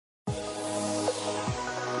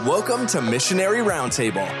Welcome to Missionary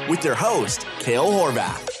Roundtable with your host, Cale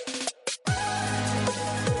Horvath.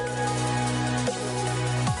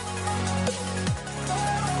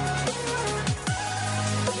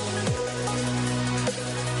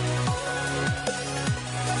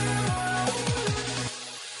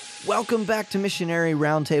 Welcome back to Missionary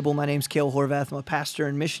Roundtable. My name's Cale Horvath. I'm a pastor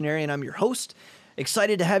and missionary, and I'm your host.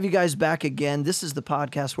 Excited to have you guys back again. This is the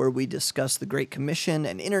podcast where we discuss the Great Commission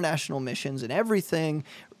and international missions and everything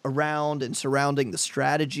around and surrounding the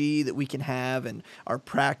strategy that we can have and our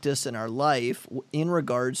practice and our life in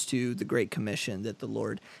regards to the Great Commission that the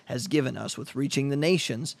Lord has given us with reaching the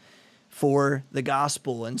nations for the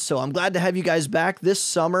gospel. And so I'm glad to have you guys back. This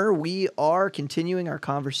summer, we are continuing our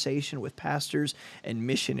conversation with pastors and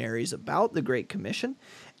missionaries about the Great Commission.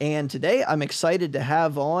 And today I'm excited to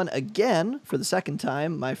have on again, for the second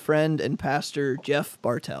time, my friend and pastor, Jeff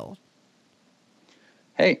Bartell.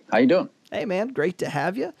 Hey, how you doing? Hey, man, great to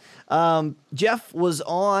have you. Jeff was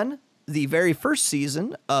on the very first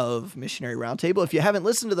season of Missionary Roundtable. If you haven't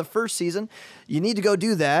listened to the first season, you need to go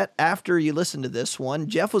do that after you listen to this one.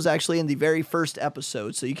 Jeff was actually in the very first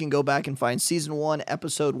episode, so you can go back and find season 1,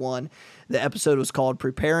 episode 1. The episode was called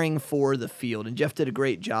Preparing for the Field, and Jeff did a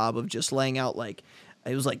great job of just laying out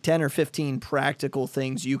it was 10 or 15 practical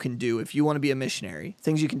things you can do if you want to be a missionary,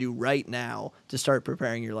 things you can do right now to start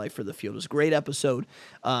preparing your life for the field. It was a great episode.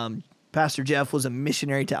 Pastor Jeff was a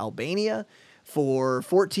missionary to Albania for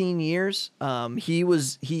 14 years. He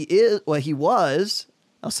was,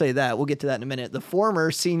 I'll say that, we'll get to that in a minute, the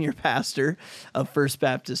former senior pastor of First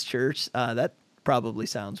Baptist Church. That probably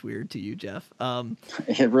sounds weird to you, Jeff.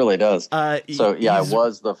 It really does. I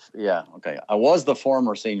was the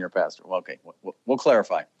former senior pastor. Well, okay, we'll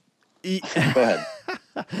clarify. Go ahead.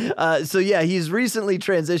 He's recently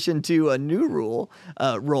transitioned to a new role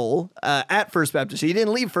at First Baptist. So he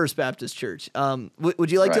didn't leave First Baptist Church. Would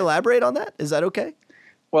you like to elaborate on that? Is that okay?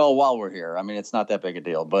 Well, while we're here, I mean, it's not that big a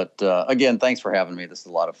deal. But again, thanks for having me. This is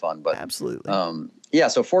a lot of fun. But absolutely.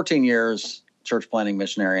 So 14 years church planting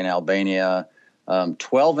missionary in Albania,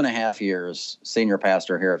 12 and a half years senior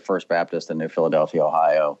pastor here at First Baptist in New Philadelphia,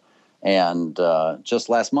 Ohio. And just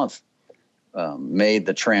last month, made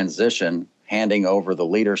the transition, handing over the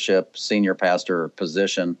leadership senior pastor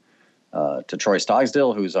position to Troy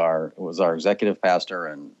Stogsdill, who was our executive pastor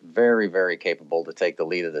and very, very capable to take the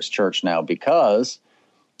lead of this church now, because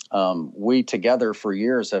we together for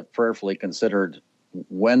years have prayerfully considered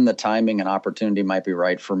when the timing and opportunity might be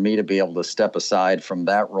right for me to be able to step aside from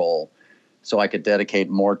that role so I could dedicate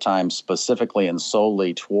more time specifically and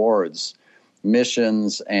solely towards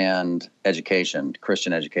missions and education,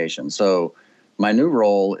 Christian education. So my new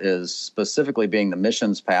role is specifically being the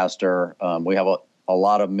missions pastor. We have a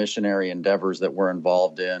lot of missionary endeavors that we're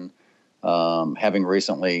involved in, having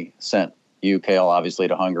recently sent you, Cale, obviously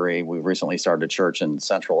to Hungary. We recently started a church in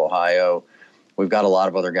central Ohio. We've got a lot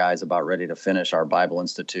of other guys about ready to finish our Bible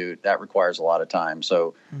Institute. That requires a lot of time.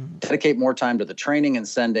 So dedicate more time to the training and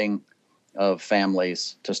sending of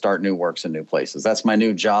families to start new works in new places. That's my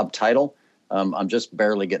new job title. I'm just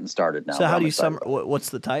barely getting started now. So how do you what's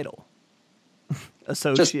the title?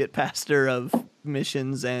 Associate pastor of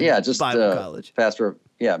missions and Bible college. Pastor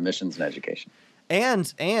of missions and education.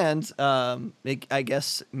 And I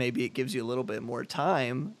guess maybe it gives you a little bit more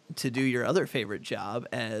time to do your other favorite job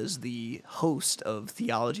as the host of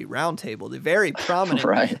Theology Roundtable, the very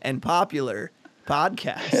prominent and popular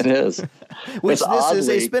podcast. It is. Which is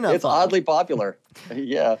a spin-off. It's oddly popular.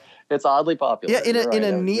 Yeah. It's oddly popular. Yeah, in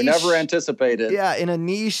a niche. We never anticipated. Yeah, in a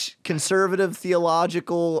niche conservative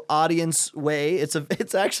theological audience way, it's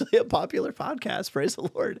actually a popular podcast. Praise the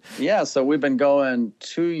Lord. Yeah, so we've been going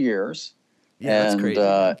 2 years. Yeah, that's crazy.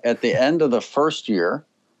 At the end of the first year,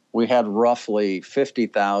 we had roughly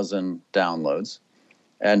 50,000 downloads,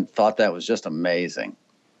 and thought that was just amazing.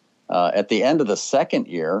 At the end of the second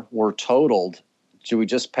year, we're totaled. We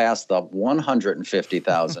just passed the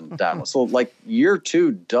 150,000 downloads. So year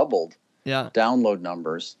 2 doubled download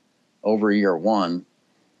numbers over year 1.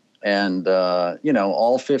 And,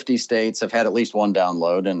 all 50 states have had at least one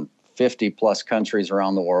download, and 50 plus countries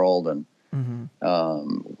around the world. And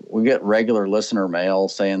we get regular listener mail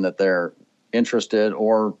saying that they're interested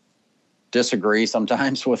or disagree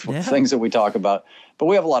sometimes with things that we talk about, but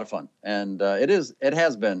we have a lot of fun, and it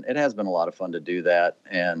has been a lot of fun to do that,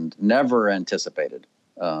 and never anticipated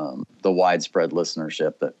the widespread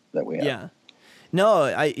listenership that we have. Yeah, no,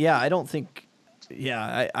 I don't think,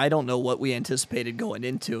 I don't know what we anticipated going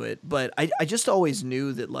into it, but I just always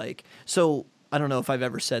knew that so I don't know if I've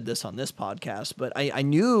ever said this on this podcast, but I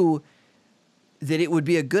knew that it would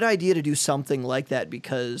be a good idea to do something like that,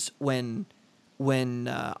 because when when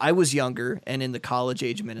I was younger and in the college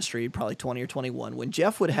age ministry, probably 20 or 21, when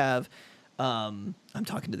Jeff would have, I'm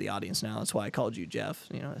talking to the audience now. That's why I called you Jeff.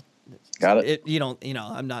 Got it.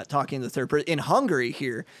 I'm not talking to the third person. In Hungary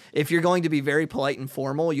here, if you're going to be very polite and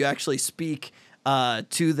formal, you actually speak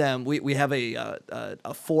to them. We have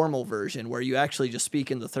a formal version where you actually just speak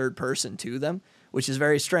in the third person to them, which is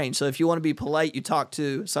very strange. So if you want to be polite, you talk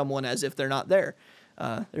to someone as if they're not there.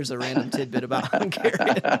 There's a random tidbit about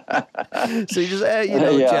Hungarian. So you just,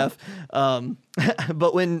 Jeff.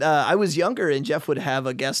 But when I was younger and Jeff would have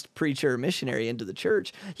a guest preacher or missionary into the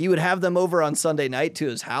church, he would have them over on Sunday night to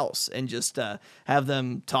his house and just have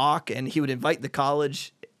them talk. And he would invite the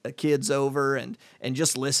college kids over and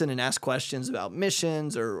just listen and ask questions about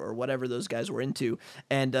missions or whatever those guys were into.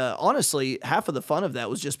 And honestly, half of the fun of that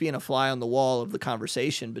was just being a fly on the wall of the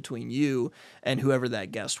conversation between you and whoever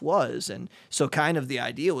that guest was. And so kind of the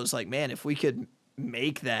idea was like, man, if we could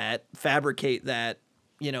fabricate that,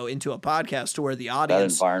 into a podcast to where the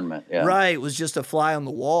audience, that environment, right, was just a fly on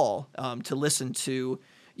the wall to listen to,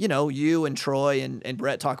 you and Troy and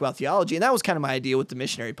Brett talk about theology. And that was kind of my idea with the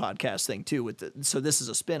missionary podcast thing too. So this is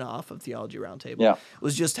a spinoff of Theology Roundtable.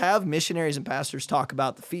 Was just have missionaries and pastors talk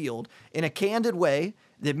about the field in a candid way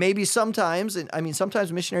that maybe sometimes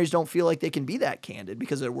missionaries don't feel like they can be that candid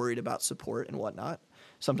because they're worried about support and whatnot.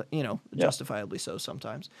 Sometimes, justifiably so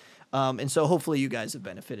sometimes. And so hopefully you guys have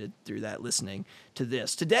benefited through that listening to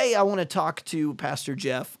this. Today, I want to talk to Pastor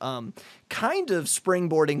Jeff, kind of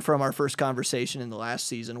springboarding from our first conversation in the last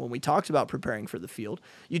season when we talked about preparing for the field.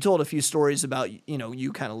 You told a few stories about,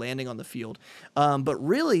 you kind of landing on the field. But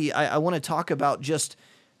really, I want to talk about just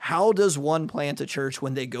how does one plant a church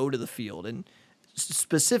when they go to the field? And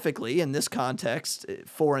specifically in this context,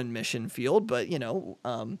 foreign mission field, but,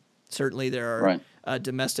 certainly there are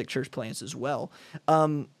domestic church plants as well.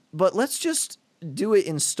 But let's just do it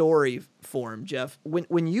in story form, Jeff.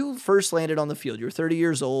 When you first landed on the field, you were 30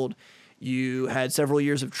 years old. You had several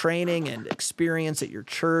years of training and experience at your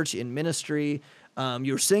church in ministry.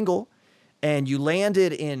 You were single, and you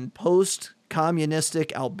landed in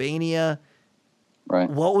post-communistic Albania. Right.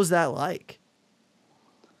 What was that like?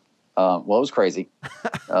 Well, it was crazy.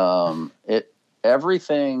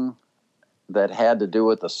 Everything that had to do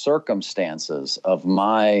with the circumstances of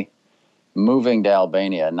my moving to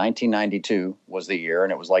Albania. 1992 was the year,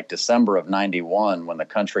 and it was like December of 91 when the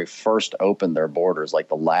country first opened their borders, like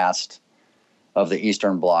the last of the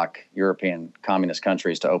Eastern Bloc European communist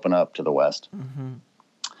countries to open up to the West.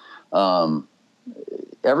 Mm-hmm.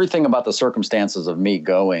 Everything about the circumstances of me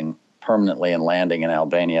going permanently and landing in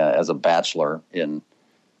Albania as a bachelor in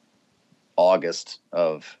August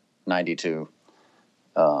of 92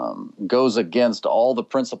 goes against all the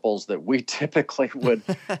principles that we typically would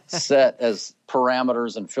set as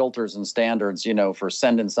parameters and filters and standards, for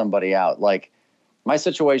sending somebody out. Like, my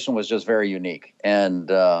situation was just very unique. And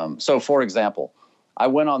so, for example, I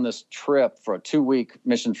went on this trip for a 2-week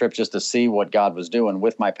mission trip just to see what God was doing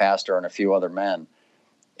with my pastor and a few other men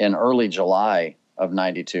in early July of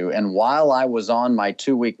 92. And while I was on my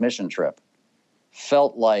 2-week mission trip,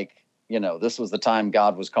 felt like, this was the time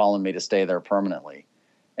God was calling me to stay there permanently.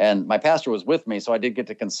 And my pastor was with me, so I did get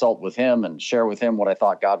to consult with him and share with him what I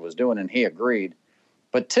thought God was doing, and he agreed.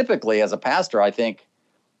 But typically, as a pastor, I think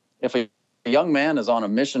if a young man is on a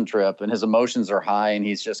mission trip and his emotions are high and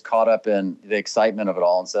he's just caught up in the excitement of it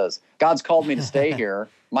all and says, God's called me to stay here,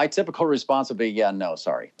 my typical response would be, yeah, no,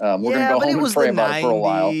 sorry. We're going to go home and pray about it for a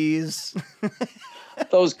while.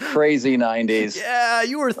 Those crazy 90s. Yeah,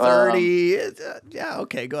 you were 30. Yeah,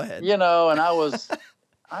 okay, go ahead. And I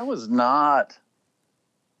was not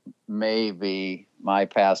maybe my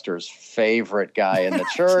pastor's favorite guy in the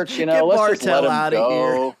church. Let's just let him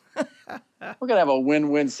go. We're going to have a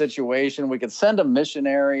win-win situation. We could send a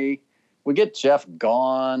missionary. We get Jeff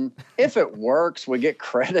gone. If it works, we get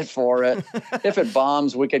credit for it. If it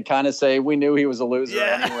bombs, we could kind of say we knew he was a loser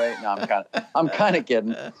anyway. No, I'm kind of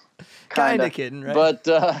kidding. Kind of kidding, right?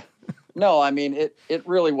 But no, I mean, it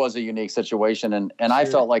really was a unique situation, and sure. I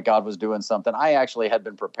felt like God was doing something. I actually had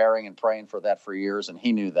been preparing and praying for that for years, and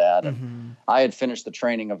he knew that. And I had finished the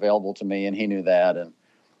training available to me, and he knew that. And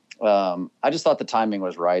I just thought the timing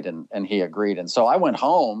was right, and he agreed. And so I went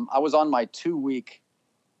home. I was on my 2-week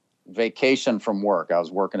vacation from work. I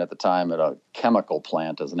was working at the time at a chemical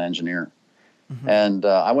plant as an engineer. Mm-hmm. And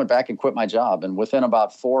I went back and quit my job. And within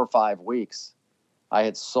about 4 or 5 weeks, I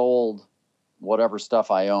had sold whatever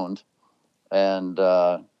stuff I owned and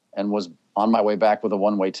was on my way back with a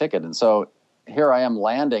one-way ticket. And so here I am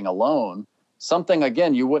landing alone, something,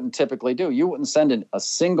 again, you wouldn't typically do. You wouldn't send in a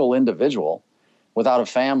single individual without a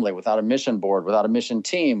family, without a mission board, without a mission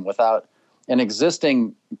team, without an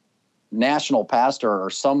existing national pastor or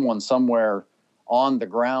someone somewhere on the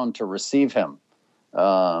ground to receive him.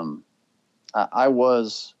 I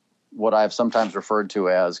was what I've sometimes referred to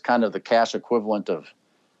as kind of the cash equivalent of,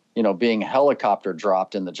 being helicopter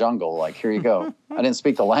dropped in the jungle. Like, here you go. I didn't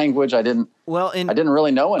speak the language. I didn't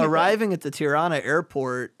really know anything. Arriving at the Tirana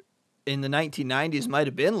airport in the 1990s might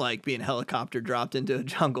have been like being helicopter dropped into a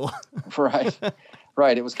jungle.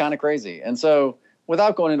 Right. It was kind of crazy. And so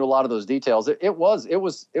without going into a lot of those details, it was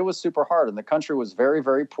super hard. And the country was very,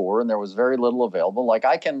 very poor and there was very little available. Like,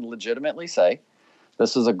 I can legitimately say,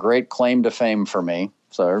 this is a great claim to fame for me.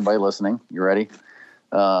 So everybody listening, you ready?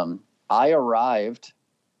 I arrived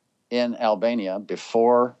in Albania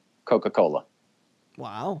before Coca-Cola.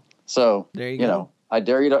 Wow. So, there you go. I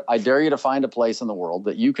dare you to find a place in the world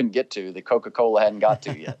that you can get to that Coca-Cola hadn't got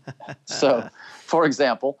to yet. So, for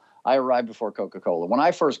example, I arrived before Coca-Cola. When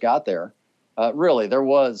I first got there, really, it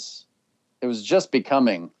was just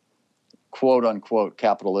becoming quote unquote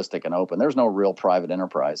capitalistic and open. There's no real private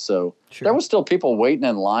enterprise. So There was still people waiting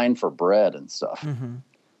in line for bread and stuff. Mm-hmm.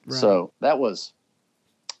 Right. So that was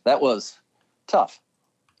tough.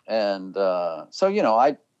 And I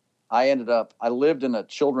lived in a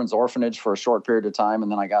children's orphanage for a short period of time.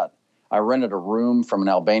 And then I rented a room from an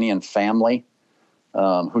Albanian family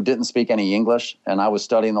who didn't speak any English. And I was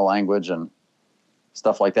studying the language and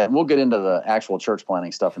stuff like that. And we'll get into the actual church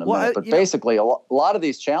planting stuff in a minute. But basically, a lot of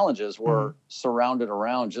these challenges were surrounded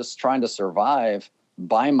around just trying to survive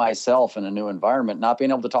by myself in a new environment, not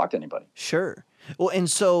being able to talk to anybody. Sure. Well, and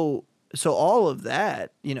so all of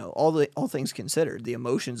that, all things considered, the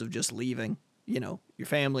emotions of just leaving, your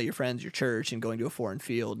family, your friends, your church, and going to a foreign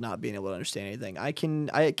field, not being able to understand anything, I can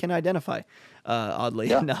identify,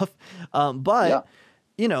 oddly enough.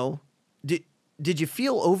 Did you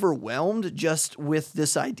feel overwhelmed just with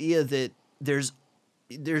this idea that there's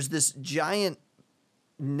this giant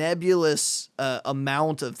nebulous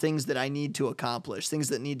amount of things that I need to accomplish, things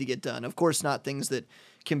that need to get done? Of course, not things that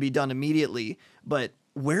can be done immediately, but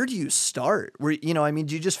where do you start? Do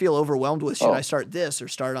you just feel overwhelmed with, should I start this or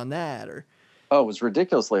start on that? Or it was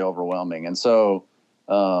ridiculously overwhelming. And so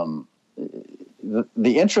the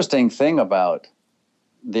interesting thing about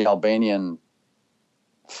the Albanian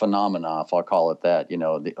phenomena, if I'll call it that,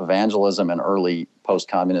 the evangelism in early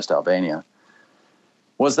post-communist Albania,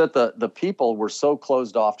 was that the people were so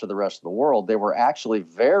closed off to the rest of the world, they were actually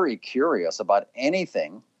very curious about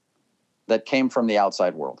anything that came from the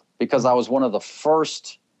outside world. Because I was one of the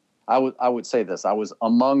first, I would say this, I was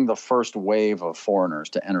among the first wave of foreigners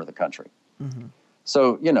to enter the country. Mm-hmm.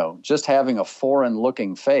 So, just having a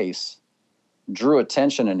foreign-looking face drew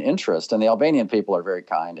attention and interest. And the Albanian people are very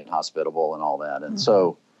kind and hospitable and all that. And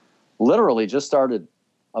so literally just started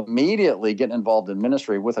immediately getting involved in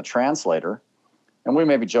ministry with a translator. And we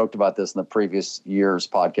maybe joked about this in the previous year's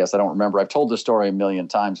podcast. I don't remember. I've told this story a million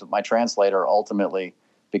times, but my translator ultimately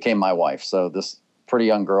became my wife. So this pretty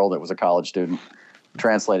young girl that was a college student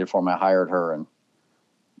translated for me. I hired her and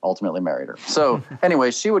ultimately married her. So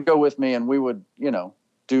anyway, she would go with me and we would,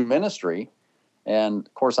 do ministry. And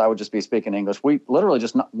of course I would just be speaking English. We literally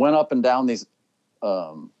just went up and down these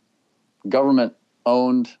government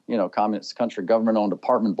owned, communist country, government owned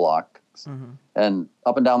apartment blocks and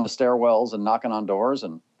up and down the stairwells and knocking on doors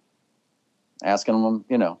and asking them,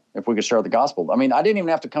 if we could share the gospel. I mean, I didn't even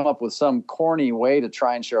have to come up with some corny way to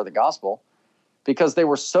try and share the gospel because they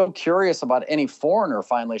were so curious about any foreigner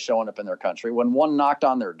finally showing up in their country. When one knocked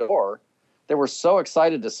on their door, they were so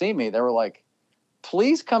excited to see me. They were like,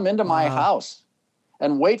 please come into my house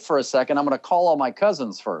and wait for a second. I'm going to call all my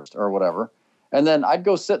cousins first or whatever. And then I'd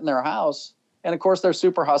go sit in their house. And of course, they're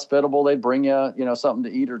super hospitable. They'd bring you, something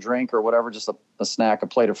to eat or drink or whatever, just a snack, a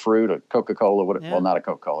plate of fruit, a Coca-Cola. Well, not a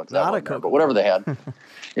Coca-Cola, not a Coca-Cola, but whatever they had.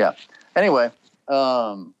 Yeah. Anyway,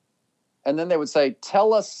 and then they would say,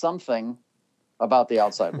 tell us something about the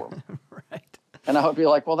outside world. Right. And I would be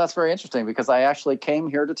like, well, that's very interesting because I actually came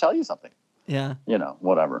here to tell you something. Yeah.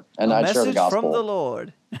 Whatever. And I'd share the gospel. From the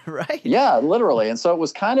Lord. Right. Yeah, literally. And so it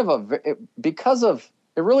was kind of it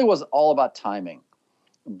really was all about timing.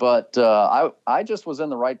 But I just was in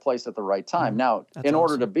the right place at the right time. Now, in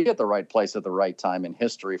order to be at the right place at the right time in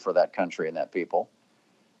history for that country and that people,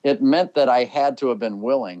 it meant that I had to have been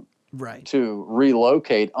willing to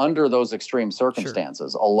relocate under those extreme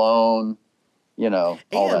circumstances, alone,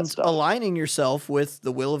 all that stuff. Aligning yourself with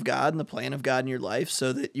the will of God and the plan of God in your life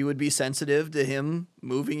so that you would be sensitive to him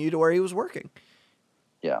moving you to where he was working.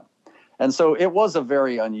 Yeah. And so it was a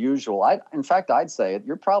very unusual. In fact, I'd say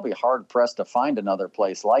you're probably hard pressed to find another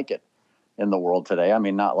place like it in the world today. I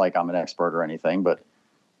mean, not like I'm an expert or anything, but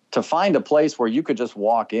to find a place where you could just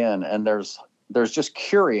walk in and there's just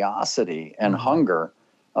curiosity and hunger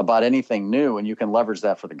about anything new, and you can leverage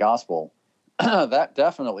that for the gospel, that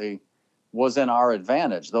definitely was in our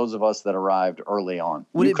advantage, those of us that arrived early on.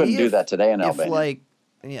 You couldn't do that today in Albania. Like,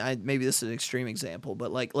 yeah, maybe this is an extreme example,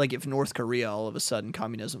 but like if North Korea all of a sudden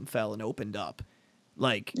communism fell and opened up,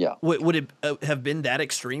 like, yeah. would it have been that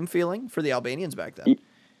extreme feeling for the Albanians back then?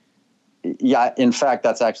 Yeah, in fact,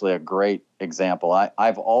 that's actually a great example.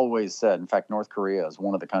 I've always said, in fact, North Korea is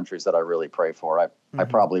one of the countries that I really pray for. I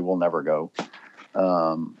probably will never go.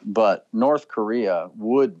 But North Korea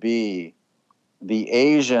would be the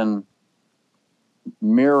Asian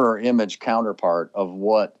mirror image counterpart of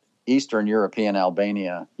what Eastern European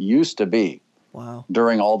Albania used to be. Wow.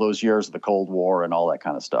 During all those years of the Cold War and all that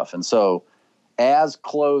kind of stuff. And so as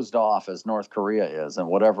closed off as North Korea is, and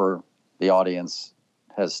whatever the audience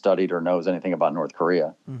has studied or knows anything about North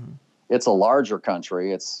Korea, it's a larger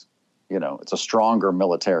country. It's, it's a stronger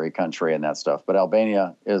military country and that stuff. But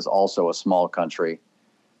Albania is also a small country.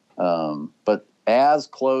 But as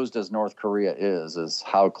closed as North Korea is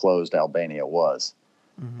how closed Albania was.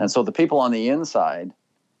 And so the people on the inside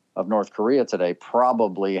of North Korea today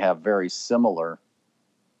probably have very similar,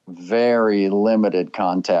 very limited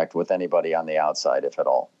contact with anybody on the outside, if at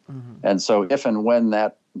all. And so if and when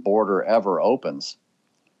that border ever opens,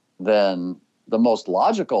 then the most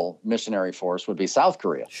logical missionary force would be South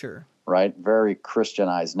Korea. Sure. Right? Very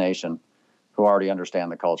Christianized nation who already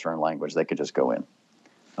understand the culture and language. They could just go in.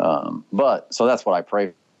 So that's what I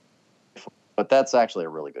pray for. But that's actually a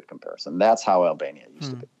really good comparison. That's how Albania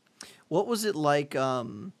used to be. What was it like,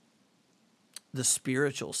 the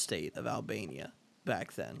spiritual state of Albania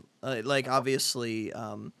back then? Like, obviously,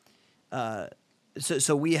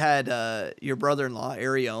 so we had your brother-in-law,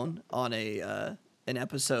 Arion, on an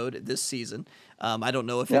episode this season. I don't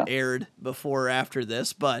know if it aired before or after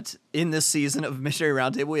this, but in this season of Missionary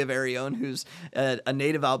Roundtable, we have Arion, who's a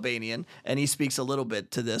native Albanian, and he speaks a little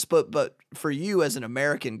bit to this. But for you as an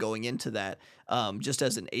American going into that, just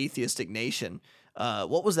as an atheistic nation,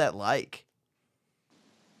 what was that like?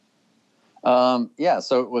 So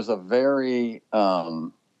it was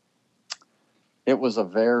a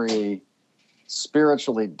very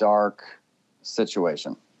spiritually dark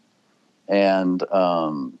situation. And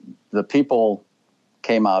the people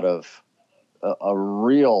came out of a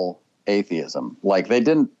real atheism. Like they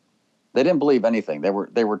didn't believe anything.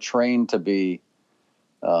 They were trained to be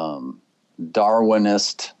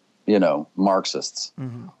Darwinist, Marxists.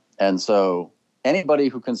 And so anybody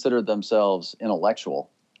who considered themselves intellectual,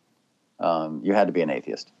 you had to be an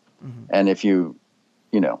atheist. And if you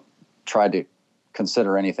tried to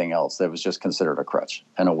consider anything else, that was just considered a crutch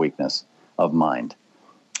and a weakness of mind.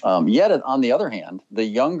 Yet, on the other hand, the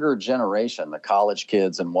younger generation, the college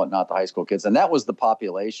kids and whatnot, the high school kids, and that was the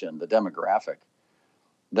population, the demographic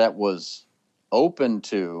that was open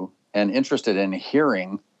to and interested in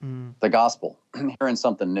hearing the gospel, hearing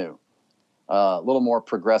something new. A little more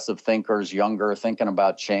progressive thinkers, younger, thinking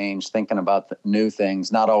about change, thinking about new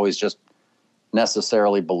things, not always just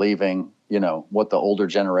necessarily believing, what the older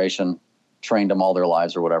generation trained them all their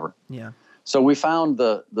lives or whatever. Yeah. So we found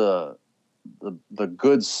the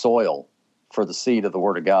good soil for the seed of the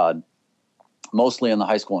Word of God, mostly in the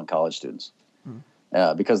high school and college students,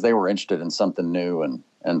 because they were interested in something new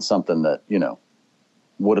and something that,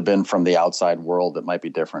 would have been from the outside world that might be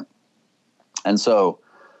different. And so,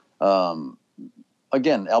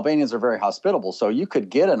 again, Albanians are very hospitable, so you could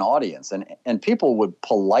get an audience and people would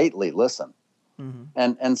politely listen.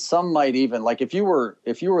 And some might even, like if you were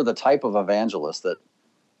the type of evangelist that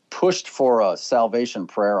pushed for a salvation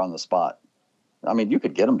prayer on the spot, I mean, you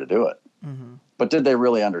could get them to do it, but did they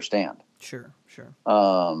really understand? Sure.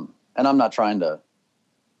 And I'm not trying to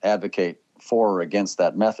advocate for or against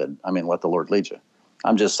that method. I mean, let the Lord lead you.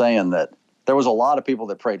 I'm just saying that there was a lot of people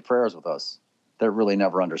that prayed prayers with us that really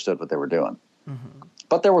never understood what they were doing.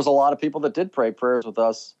 But there was a lot of people that did pray prayers with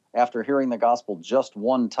us after hearing the gospel just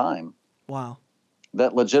one time. Wow.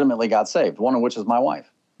 That legitimately got saved, one of which is my wife.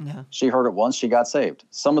 Yeah. She heard it once, she got saved.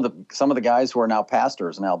 Some of the guys who are now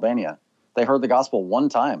pastors in Albania, they heard the gospel one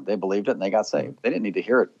time, they believed it, and they got saved. They didn't need to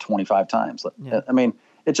hear it 25 times. Yeah. I mean,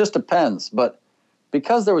 it just depends. But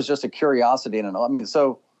because there was just a curiosity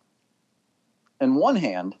so in one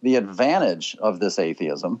hand, the advantage of this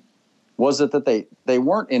atheism was that they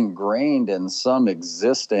weren't ingrained in some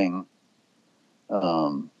existing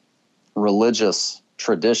religious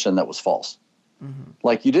tradition that was false.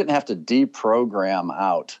 Like you didn't have to deprogram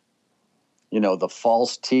out, the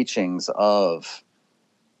false teachings of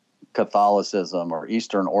Catholicism or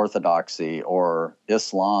Eastern Orthodoxy or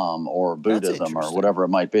Islam or Buddhism or whatever it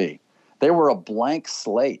might be. They were a blank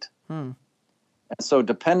slate. And so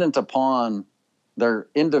dependent upon their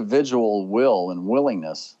individual will and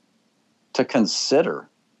willingness to consider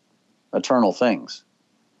eternal things.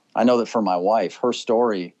 I know that for my wife, her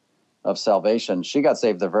story of salvation, she got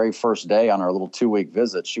saved the very first day on our little 2-week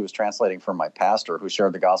visit. She was translating for my pastor who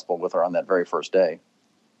shared the gospel with her on that very first day.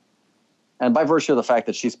 And by virtue of the fact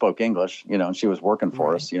that she spoke English, and she was working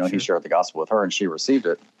for us, he shared the gospel with her and she received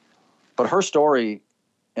it. But her story,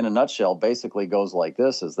 in a nutshell, basically goes like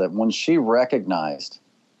this, is that when she recognized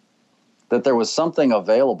that there was something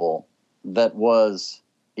available that was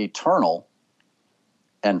eternal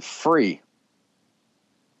and free,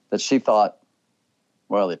 that she thought,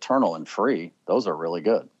 well, eternal and free, those are really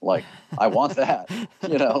good. Like, I want that,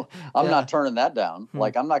 I'm not turning that down.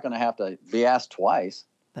 Like, I'm not going to have to be asked twice.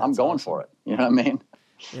 I'm going for it. You know what I mean?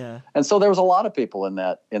 Yeah. And so there was a lot of people in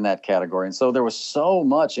that category. And so there was so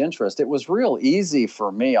much interest. It was real easy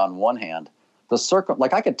for me on one hand.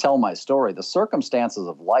 Like I could tell my story. The circumstances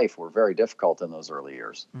of life were very difficult in those early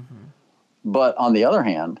years. Mm-hmm. But on the other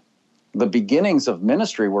hand, the beginnings of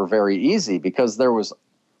ministry were very easy because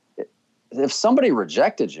if somebody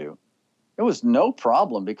rejected you, it was no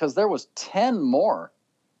problem because there was 10 more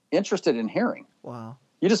interested in hearing. Wow.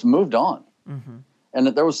 You just moved on. Mm-hmm. And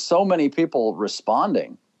that there was so many people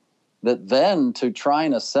responding that then to try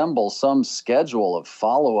and assemble some schedule of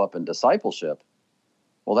follow-up and discipleship,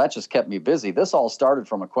 well, that just kept me busy. This all started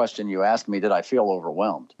from a question you asked me, did I feel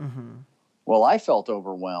overwhelmed? Mm-hmm. Well, I felt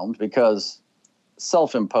overwhelmed because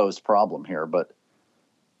self-imposed problem here, but,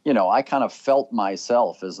 I kind of felt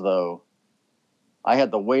myself as though I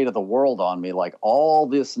had the weight of the world on me, like all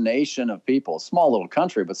this nation of people, small little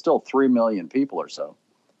country, but still 3 million people or so.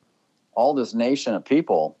 All this nation of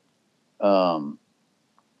people,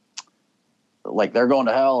 like they're going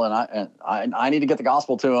to hell, and I need to get the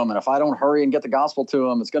gospel to them. And if I don't hurry and get the gospel to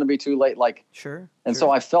them, it's going to be too late. Like, sure.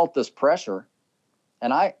 So I felt this pressure,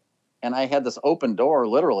 and I had this open door,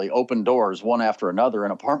 literally open doors, one after another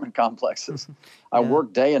in apartment complexes. I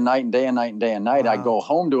worked day and night and day and night and day and night. Wow. I'd go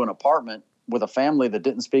home to an apartment with a family that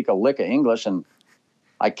didn't speak a lick of English, and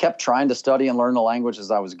I kept trying to study and learn the language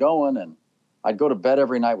as I was going, and I'd go to bed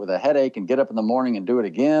every night with a headache and get up in the morning and do it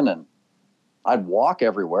again. And I'd walk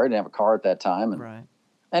everywhere. I didn't have a car at that time. And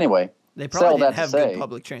anyway, they probably didn't have good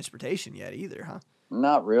public transportation yet either, huh?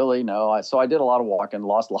 Not really, no. So I did a lot of walking,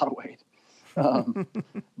 lost a lot of weight.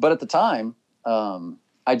 But at the time,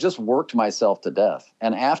 I just worked myself to death.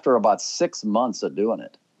 And after about 6 months of doing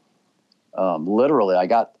it, literally, I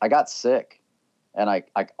got sick, and I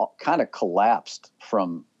kind of collapsed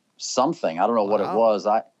from something. I don't know what it was.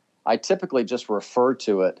 I typically just refer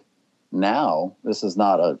to it now. This is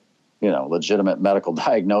not a, legitimate medical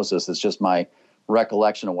diagnosis. It's just my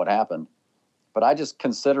recollection of what happened. But I just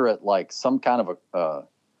consider it like some kind of a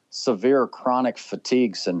severe chronic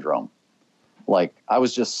fatigue syndrome. Like I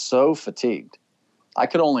was just so fatigued. I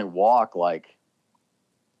could only walk like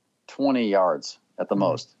 20 yards at the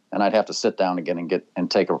most, and I'd have to sit down again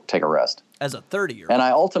and take a rest. As a 30-year-old. And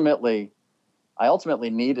I ultimately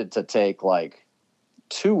needed to take like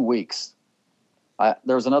 2 weeks.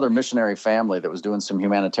 There was another missionary family that was doing some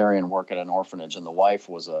humanitarian work at an orphanage, and the wife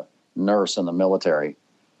was a nurse in the military.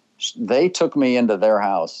 They took me into their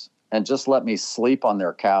house and just let me sleep on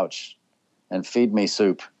their couch and feed me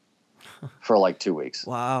soup for like 2 weeks.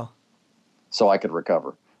 Wow. So I could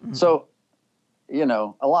recover. Mm-hmm. So,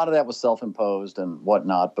 a lot of that was self-imposed and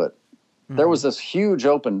whatnot, but there was this huge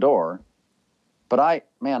open door. But I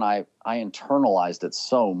internalized it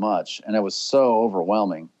so much, and it was so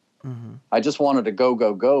overwhelming. Mm-hmm. I just wanted to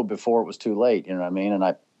go before it was too late. You know what I mean? And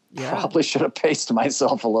I probably should have paced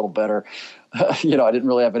myself a little better. I didn't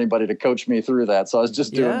really have anybody to coach me through that, so I was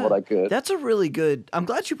just doing what I could. That's a really good. I'm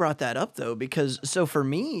glad you brought that up though, because so for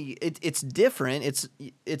me, it's different.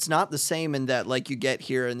 It's not the same in that like you get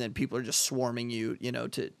here and then people are just swarming you,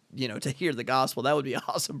 to hear the gospel. That would be an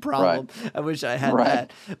awesome problem. Right. I wish I had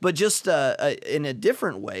that. But just in a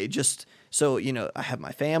different way, just so, I have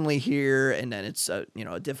my family here, and then it's a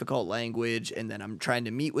difficult language, and then I'm trying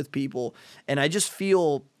to meet with people, and I just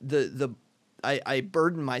feel I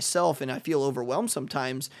burden myself, and I feel overwhelmed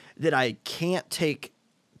sometimes that I can't take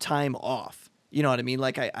time off. You know what I mean?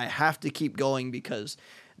 Like I have to keep going because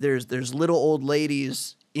there's little old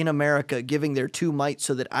ladies in America giving their 2 mites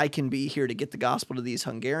so that I can be here to get the gospel to these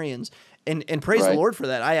Hungarians, and praise the Lord for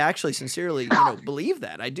that. I actually sincerely believe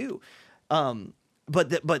that. I do.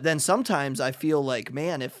 But then sometimes I feel like,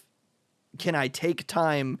 man, can I take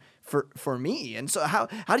time for me? And so how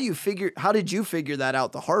did you figure that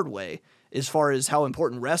out the hard way as far as how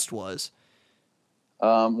important rest was?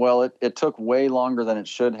 Well, it took way longer than it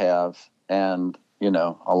should have. And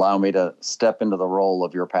allow me to step into the role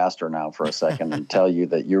of your pastor now for a second and tell you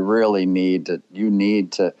that you really need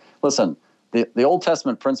to listen. The Old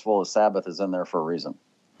Testament principle of Sabbath is in there for a reason.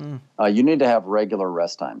 You need to have regular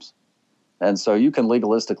rest times. And so you can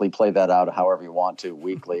legalistically play that out however you want to,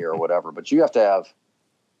 weekly or whatever, but you have to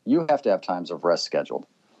have times of rest scheduled.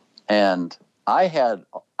 And I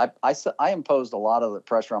imposed a lot of the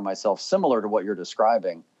pressure on myself, similar to what you're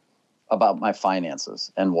describing about my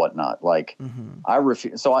finances and whatnot. Like I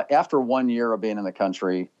refuse. So after 1 year of being in the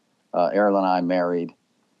country, Erin and I married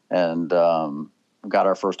and got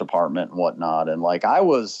our first apartment and whatnot. And like, I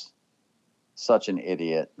was such an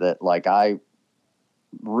idiot that like, I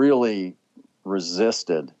really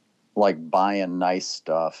resisted like buying nice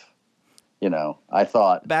stuff. I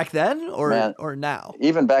thought back then or now,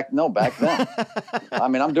 even back then. I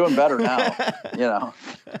mean, I'm doing better now,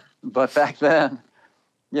 but back then,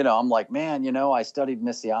 I'm like, man, I studied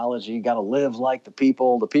missiology, got to live like the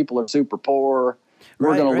people are super poor.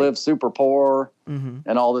 We're going to live super poor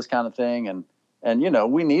and all this kind of thing. And,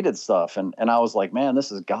 we needed stuff. And I was like, man,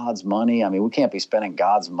 this is God's money. I mean, we can't be spending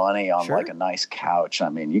God's money on like a nice couch. I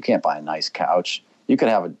mean, you can't buy a nice couch. You could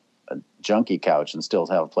have a junky couch and still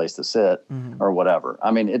have a place to sit or whatever.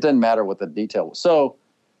 I mean, it didn't matter what the detail was. So,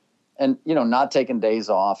 and, not taking days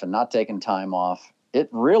off and not taking time off, it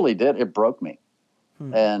really did. It broke me.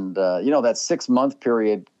 And, that 6-month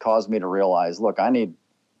period caused me to realize, look,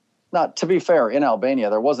 to be fair, in Albania,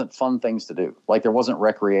 there wasn't fun things to do. Like there wasn't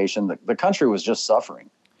recreation. The country was just suffering.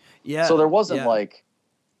 Yeah. So there wasn't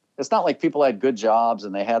it's not like people had good jobs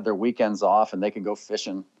and they had their weekends off and they could go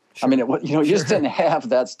fishing. Sure. I mean, you just didn't have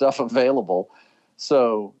that stuff available.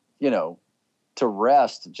 So, to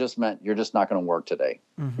rest just meant you're just not going to work today.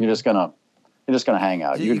 You're just going to hang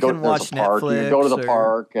out. So you could go to the park. You could go to the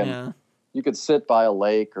park and you could sit by a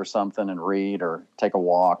lake or something and read or take a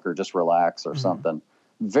walk or just relax or something.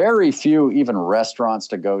 Very few even restaurants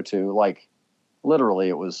to go to. Like literally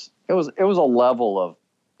it was a level of,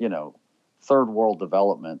 third world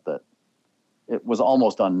development that it was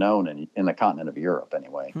almost unknown in the continent of Europe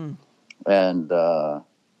anyway. And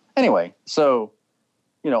anyway, so,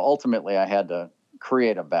 ultimately I had to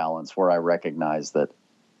create a balance where I recognized that,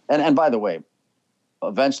 and by the way,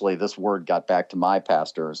 eventually this word got back to my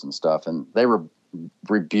pastors and stuff, and they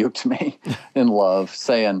rebuked me in love,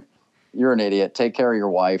 saying, you're an idiot. Take care of your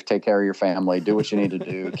wife, take care of your family, do what you need to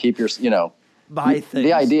do, keep your, buy things.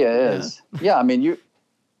 The idea is, I mean,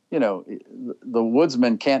 the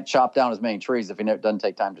woodsman can't chop down as many trees if he doesn't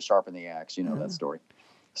take time to sharpen the axe. That story.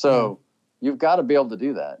 So you've got to be able to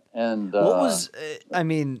do that. And what was,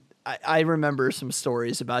 I remember some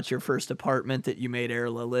stories about your first apartment that you made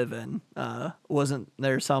Erla live in. Wasn't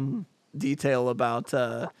there some detail about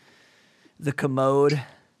the commode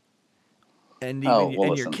and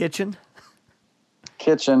even your kitchen?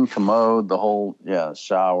 Kitchen, commode, the whole,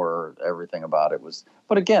 shower, everything about it was,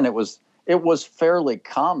 but again, it was fairly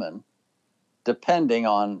common depending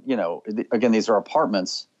on, again, these are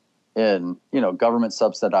apartments in, government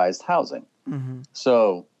subsidized housing.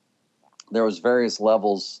 So there was various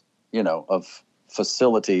levels, of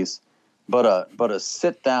facilities, but a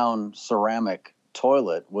sit down ceramic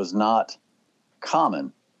toilet was not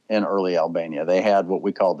common in early Albania. They had what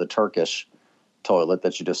we called the Turkish toilet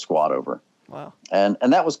that you just squat over. Wow. And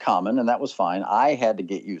that was common and that was fine. I had to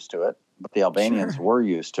get used to it, but the Albanians were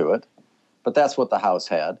used to it. But that's what the house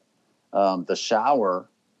had. The shower,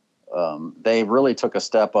 they really took a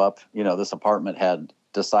step up. This apartment had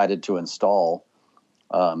decided to install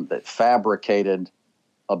that fabricated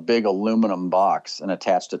a big aluminum box and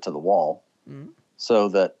attached it to the wall so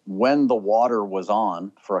that when the water was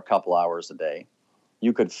on for a couple hours a day,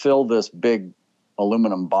 you could fill this big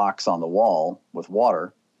aluminum box on the wall with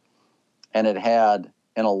water, and it had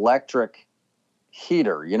an electric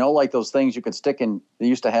heater, like those things you could stick in, they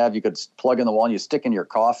used to have, you could plug in the wall and you stick in your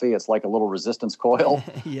coffee. It's like a little resistance coil,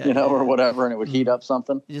 or whatever, and it would heat up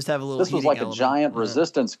something. You just have a little This was like element. A giant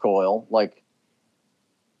resistance coil. Like,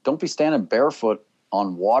 don't be standing barefoot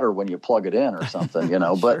on water when you plug it in or something,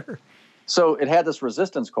 but so it had this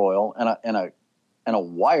resistance coil and a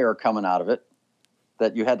wire coming out of it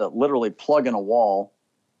that you had to literally plug in a wall.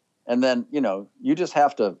 And then, you just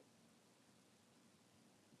have to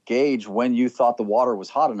gauge when you thought the water was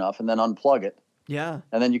hot enough and then unplug it. Yeah.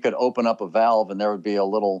 And then you could open up a valve and there would be a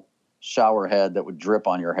little shower head that would drip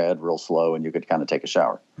on your head real slow and you could kind of take a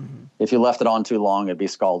shower. If you left it on too long, it'd be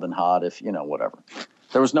scalding hot, whatever.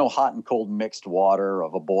 There was no hot and cold mixed water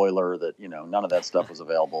of a boiler that, none of that stuff was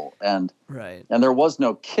available. And there was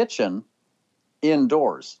no kitchen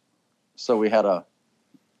indoors. So we had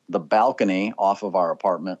the balcony off of our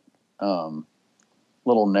apartment,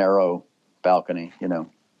 little narrow balcony,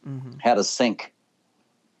 had a sink,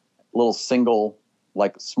 little single,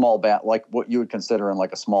 like small like what you would consider in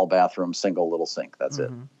like a small bathroom, single little sink. That's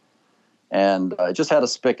it. And it just had a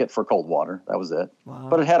spigot for cold water. That was it. Wow.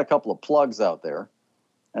 But it had a couple of plugs out there.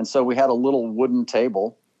 And so we had a little wooden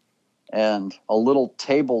table and a little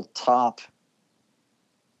tabletop,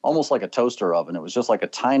 almost like a toaster oven. It was just like a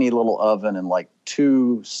tiny little oven and like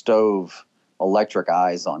 2 stove electric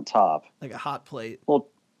eyes on top. Like a hot plate. Well,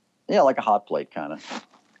 yeah, like a hot plate kind of.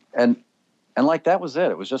 And like that was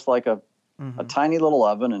it. It was just like a tiny little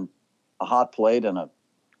oven and a hot plate and a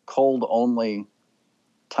cold only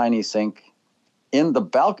tiny sink in the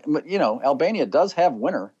balcony. Albania does have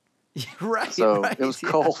winter. Right. So right, it was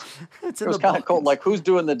cold. It was kind of cold. Like, who's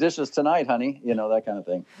doing the dishes tonight, honey? That kind of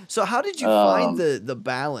thing. So how did you find the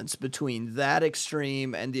balance between that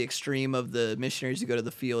extreme and the extreme of the missionaries who go to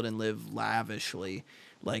the field and live lavishly,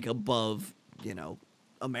 like above,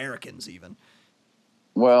 Americans even?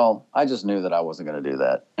 Well, I just knew that I wasn't going to do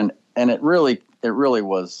that. And it really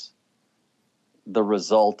was the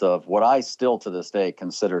result of what I still to this day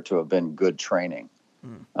consider to have been good training.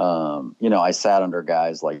 I sat under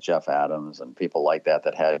guys like Jeff Adams and people like that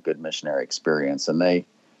had a good missionary experience, and they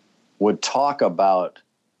would talk about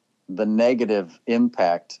the negative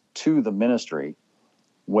impact to the ministry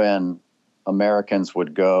when Americans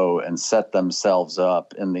would go and set themselves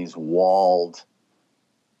up in these walled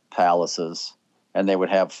palaces, and they would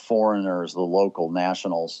have foreigners, the local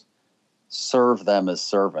nationals, serve them as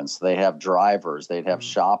servants. They'd have drivers, they'd have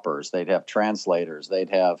shoppers, they'd have translators, they'd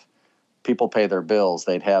have people pay their bills,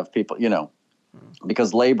 they'd have people,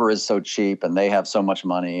 because labor is so cheap and they have so much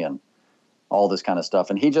money and all this kind of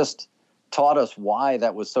stuff. And he just taught us why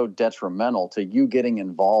that was so detrimental to you getting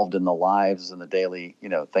involved in the lives and the daily,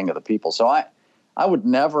 thing of the people. So I would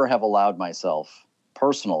never have allowed myself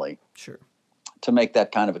personally to make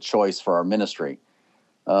that kind of a choice for our ministry.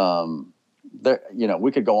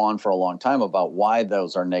 We could go on for a long time about why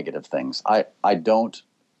those are negative things. I don't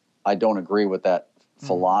agree with that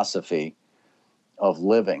philosophy of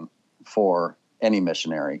living for any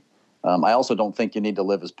missionary. I also don't think you need to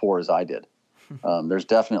live as poor as I did. There's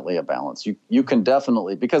definitely a balance. You can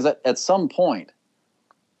definitely, because at some point,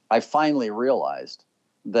 I finally realized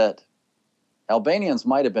that Albanians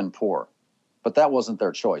might have been poor, but that wasn't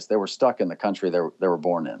their choice. They were stuck in the country they were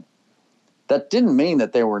born in. That didn't mean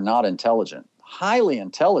that they were not intelligent. Highly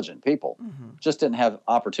intelligent people just didn't have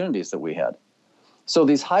opportunities that we had. So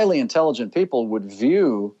these highly intelligent people would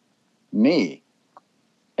view me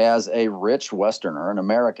as a rich Westerner, an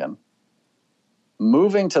American,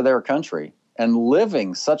 moving to their country and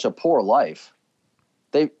living such a poor life.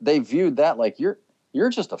 They viewed that like you're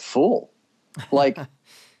just a fool. Like,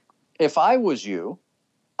 if I was you,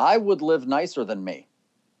 I would live nicer than me.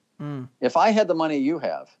 If I had the money you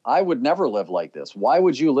have, I would never live like this. Why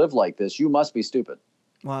would you live like this? You must be stupid.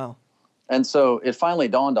 Wow. And so it finally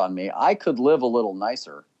dawned on me, I could live a little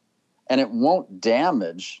nicer and it won't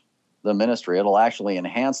damage the ministry. It'll actually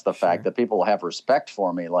enhance the fact that people will have respect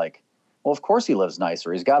for me. Like, well, of course he lives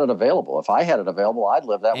nicer. He's got it available. If I had it available, I'd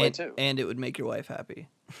live that way too. And it would make your wife happy.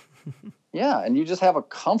 Yeah. And you just have a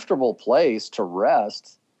comfortable place to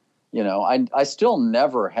rest. I still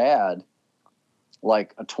never had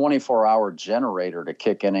like a 24-hour generator to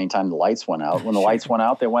kick in anytime the lights went out. When the lights went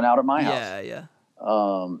out, they went out at my house. Yeah.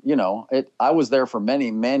 I was there for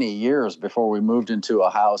many, many years before we moved into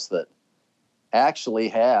a house that actually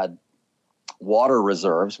had water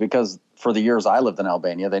reserves, because for the years I lived in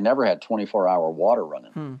Albania, they never had 24-hour water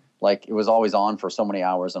running. Like, it was always on for so many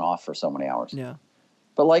hours and off for so many hours. Yeah.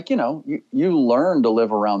 But you learn to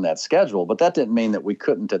live around that schedule, but that didn't mean that we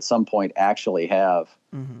couldn't at some point actually have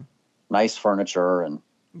nice furniture and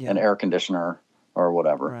an air conditioner or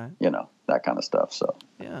whatever, that kind of stuff. So,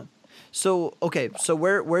 yeah. So, okay. So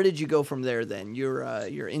where did you go from there then?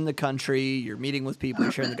 You're in the country, you're meeting with people,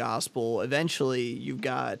 you're sharing the gospel. Eventually you've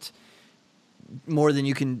got more than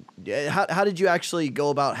you can. How did you actually go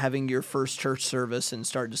about having your first church service and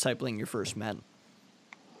start discipling your first men?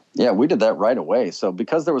 Yeah, we did that right away. So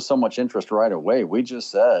because there was so much interest right away, we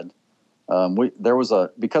just said,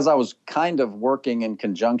 because I was kind of working in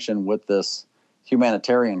conjunction with this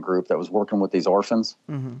humanitarian group that was working with these orphans.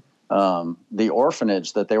 The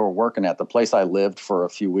orphanage that they were working at, the place I lived for a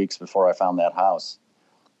few weeks before I found that house,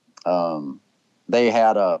 they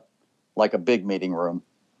had a big meeting room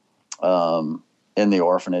in the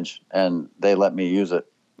orphanage, and they let me use it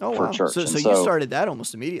for church. So you started that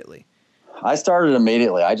almost immediately. I started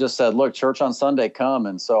immediately. I just said, look, church on Sunday, come.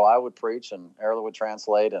 And so I would preach and Erla would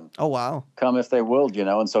translate and come if they willed,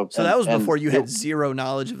 And so that was before you had zero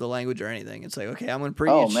knowledge of the language or anything. It's like, okay, I'm going to preach.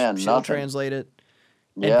 Oh, man, she'll nothing. Translate it.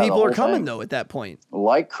 And Yeah, the people are whole coming thing. though at that point.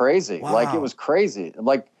 Like crazy. Like it Wow. was crazy.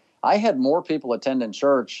 Like I had more people attending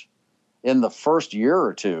church in the first year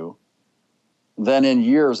or two than in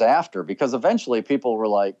years after, because eventually people were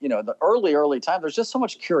like, the early time, there's just so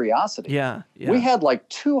much curiosity. Yeah. We had like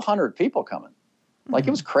 200 people coming. Like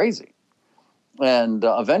it was crazy. And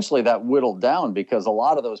eventually that whittled down because a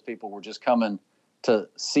lot of those people were just coming to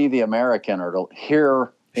see the American or to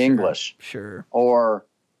hear English. Sure. Or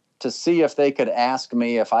to see if they could ask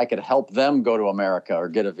me if I could help them go to America or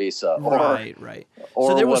get a visa. Right. Or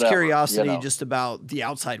So there was whatever, curiosity just about the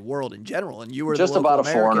outside world in general, and you were just the local about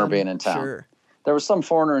a foreigner American. being in town. Sure. There was some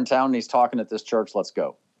foreigner in town and he's talking at this church. Let's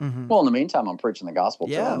go. Mm-hmm. Well, in the meantime, I'm preaching the gospel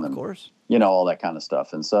to Yeah, them. of And, course. all that kind of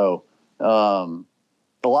stuff. And so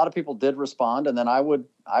a lot of people did respond. And then I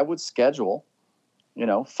would schedule,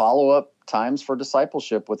 follow-up times for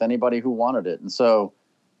discipleship with anybody who wanted it. And so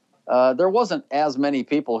there wasn't as many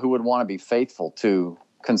people who would want to be faithful to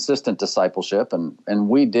consistent discipleship. And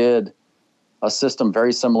we did a system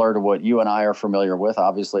very similar to what you and I are familiar with,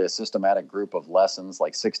 obviously a systematic group of lessons,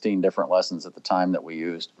 like 16 different lessons at the time that we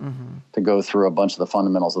used to go through a bunch of the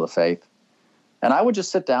fundamentals of the faith. And I would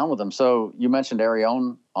just sit down with them. So you mentioned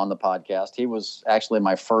Arion on the podcast. He was actually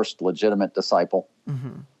my first legitimate disciple.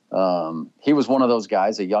 He was one of those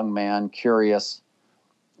guys, a young man, curious,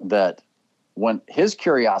 that when his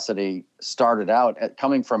curiosity started out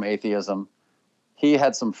coming from atheism, he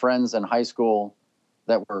had some friends in high school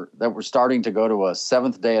that were starting to go to a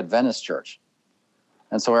Seventh-day Adventist church.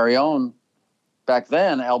 And so Arion, back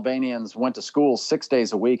then, Albanians went to school 6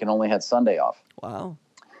 days a week and only had Sunday off. Wow.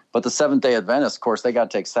 But the Seventh-day Adventists, of course, they got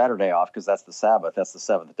to take Saturday off because that's the Sabbath. That's the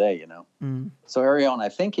seventh day, So Arion, I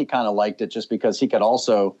think he kind of liked it just because he could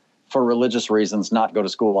also, for religious reasons, not go to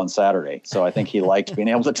school on Saturday. So I think he liked being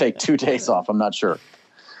able to take 2 days off. I'm not sure.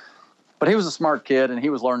 But he was a smart kid, and he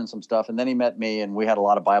was learning some stuff. And then he met me, and we had a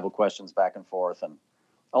lot of Bible questions back and forth. And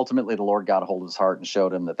ultimately, the Lord got a hold of his heart and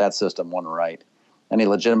showed him that system wasn't right. And he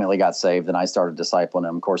legitimately got saved, and I started discipling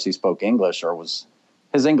him. Of course, he spoke English,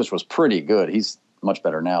 his English was pretty good. He's much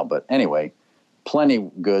better now. But anyway,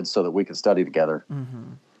 plenty good so that we could study together.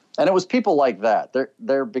 And it was people like that.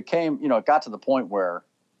 There became, it got to the point where,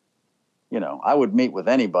 I would meet with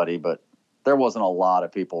anybody, but there wasn't a lot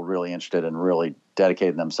of people really interested in really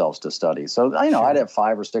dedicating themselves to study. So, I'd have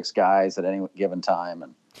 5 or 6 guys at any given time,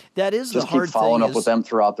 and that is just the hard keep following thing up with them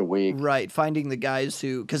throughout the week. Right, finding the guys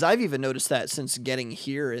who, because I've even noticed that since getting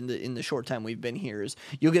here in the short time we've been here, is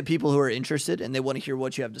you'll get people who are interested and they want to hear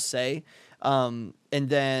what you have to say, and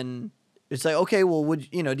then it's like, okay, well, do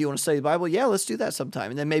you want to study the Bible? Yeah, let's do that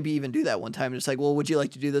sometime, and then maybe even do that one time. And it's like, well, would you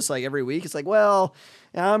like to do this like every week? It's like, well,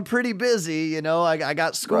 I'm pretty busy, I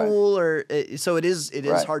got school, so it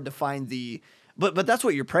is hard to find the, but that's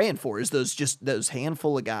what you're praying for, is those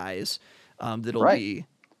handful of guys that'll be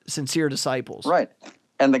sincere disciples. Right.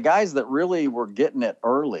 And the guys that really were getting it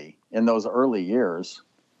early in those early years,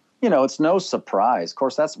 it's no surprise. Of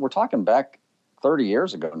course, we're talking back 30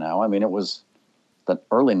 years ago now. I mean, it was the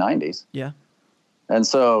early 90s. Yeah. And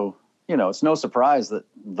so, it's no surprise that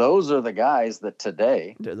those are the guys that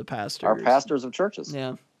today They're the pastors. are pastors of churches.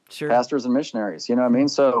 Yeah, sure. Pastors and missionaries. You know what I mean?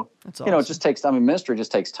 So, That's it awesome. just takes time. Ministry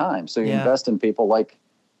just takes time. So you invest in people like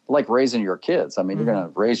raising your kids. I mean, you're going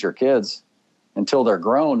to raise your kids until they're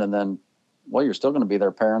grown, and then, well, you're still going to be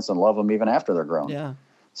their parents and love them even after they're grown. Yeah.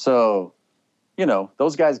 So,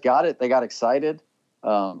 those guys got it. They got excited.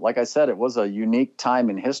 Like I said, it was a unique time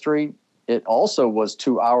in history. It also was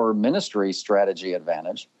to our ministry strategy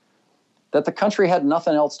advantage that the country had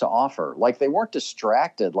nothing else to offer. Like, they weren't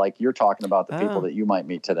distracted like you're talking about the people that you might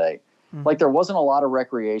meet today. Like, there wasn't a lot of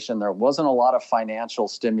recreation. There wasn't a lot of financial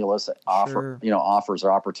stimulus offers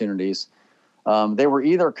or opportunities. They were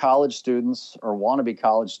either college students or wannabe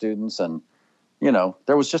college students. And,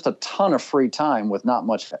 there was just a ton of free time with not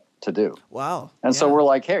much to do. Wow. And so we're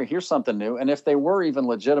like, hey, here's something new. And if they were even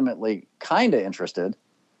legitimately kind of interested,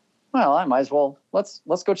 well, I might as well, let's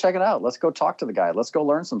go check it out. Let's go talk to the guy. Let's go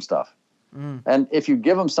learn some stuff. And if you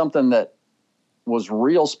give them something that was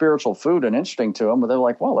real spiritual food and interesting to them, they're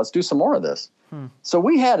like, well, let's do some more of this. So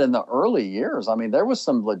we had in the early years, I mean, there was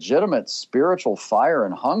some legitimate spiritual fire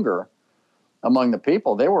and hunger among the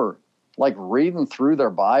people. They were like reading through their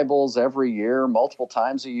Bibles every year, multiple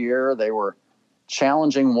times a year. They were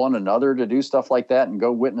challenging one another to do stuff like that and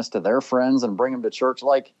go witness to their friends and bring them to church.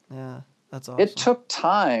 Like, yeah, that's awesome. It took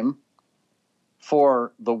time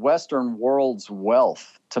for the Western world's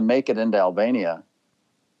wealth to make it into Albania,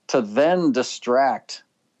 to then distract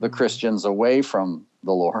the Christians away from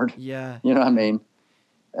the Lord. Yeah. You know what I mean?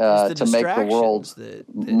 To make the world that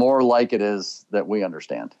more like it is that we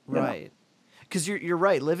understand. Right. Because you're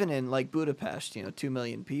right. Living in like Budapest, 2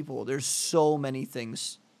 million people. There's so many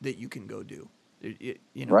things that you can go do. Right.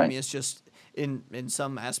 I mean, it's just in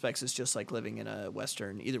some aspects, it's just like living in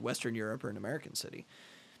either Western Europe or an American city.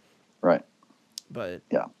 Right. But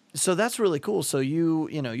yeah. So that's really cool. So you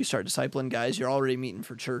start discipling guys. You're already meeting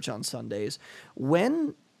for church on Sundays.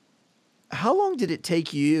 How long did it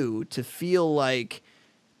take you to feel like,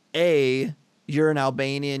 you're an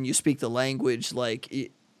Albanian, you speak the language,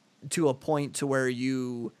 like to a point to where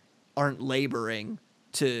you aren't laboring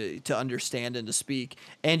to understand and to speak,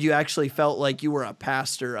 and you actually felt like you were a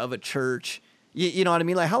pastor of a church? You know what I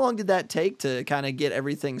mean? Like, how long did that take to kind of get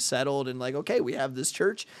everything settled and like, okay, we have this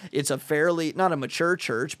church. It's a fairly, not a mature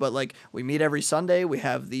church, but like we meet every Sunday. We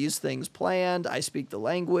have these things planned. I speak the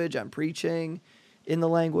language. I'm preaching in the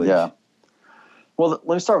language. Yeah. Well,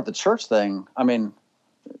 let me start with the church thing. I mean,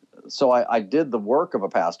 so I did the work of a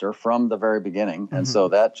pastor from the very beginning. And so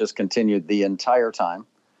that just continued the entire time.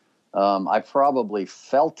 I probably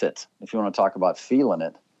felt it, if you want to talk about feeling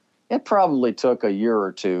it. It probably took a year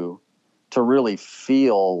or two to really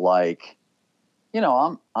feel like,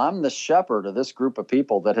 I'm the shepherd of this group of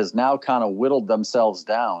people that has now kind of whittled themselves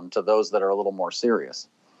down to those that are a little more serious.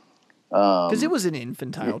 Because it was an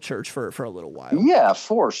infantile church for a little while. Yeah,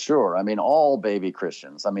 for sure. I mean, all baby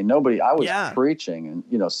Christians. I mean, I was preaching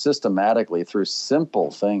and, systematically through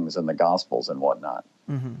simple things in the Gospels and whatnot.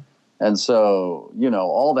 Mm-hmm. And so,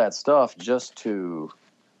 all that stuff just to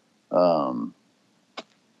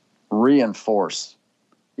reinforce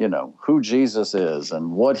who Jesus is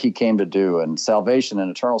and what he came to do, and salvation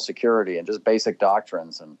and eternal security and just basic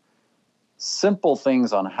doctrines and simple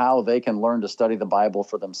things on how they can learn to study the Bible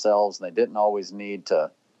for themselves. And they didn't always need to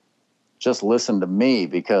just listen to me,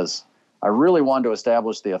 because I really wanted to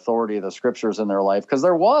establish the authority of the scriptures in their life, because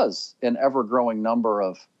there was an ever-growing number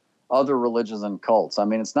of other religions and cults. I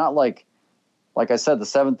mean, it's not like I said, the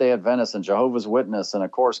Seventh-day Adventists and Jehovah's Witness and, of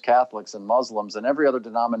course, Catholics and Muslims and every other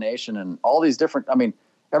denomination and all these different,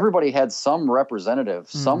 everybody had some representative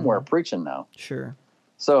somewhere preaching now. Sure.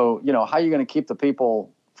 So, how are you going to keep the people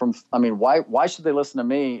from, why should they listen to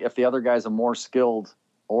me if the other guy's a more skilled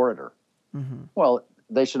orator? Mm-hmm. Well,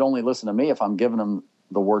 they should only listen to me if I'm giving them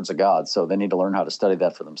the words of God. So they need to learn how to study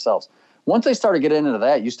that for themselves. Once they started getting into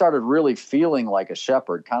that, you started really feeling like a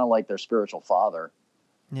shepherd, kind of like their spiritual father.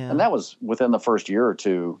 Yeah. And that was within the first year or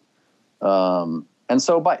two. And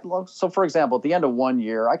so for example, at the end of 1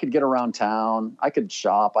 year, I could get around town, I could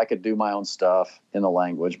shop, I could do my own stuff in the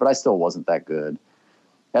language, but I still wasn't that good.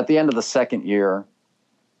 At the end of the second year,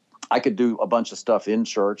 I could do a bunch of stuff in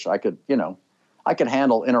church. I could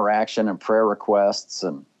handle interaction and prayer requests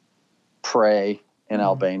and pray in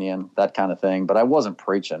Albanian, that kind of thing. But I wasn't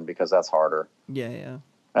preaching, because that's harder. Yeah.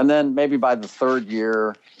 And then maybe by the third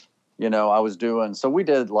year, I was doing, so we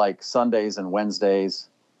did like Sundays and Wednesdays.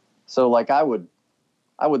 So like I would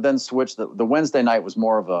then switch. The Wednesday night was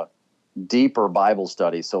more of a deeper Bible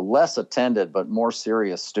study. So less attended, but more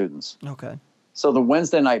serious students. Okay. So the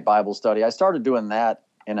Wednesday night Bible study, I started doing that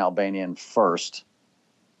in Albanian first,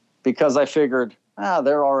 because I figured,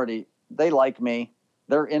 they like me.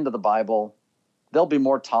 They're into the Bible. They'll be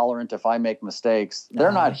more tolerant if I make mistakes.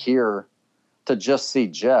 They're not here to just see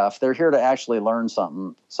Jeff. They're here to actually learn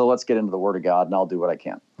something. So let's get into the Word of God, and I'll do what I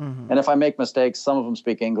can. Mm-hmm. And if I make mistakes, some of them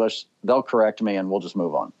speak English, they'll correct me, and we'll just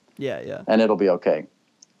move on. Yeah. And it'll be okay.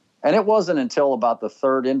 And it wasn't until about the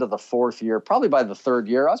third into the fourth year, probably by the third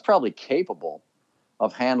year, I was probably capable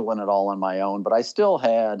of handling it all on my own. But I still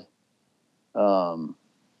had, so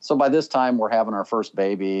by this time we're having our first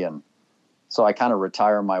baby. And so I kind of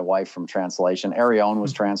retired my wife from translation. Arione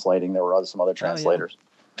was translating. There were some other translators.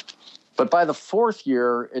 Yeah. But by the fourth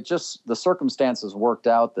year, the circumstances worked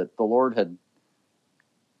out that the Lord had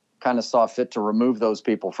kind of saw fit to remove those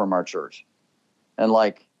people from our church. And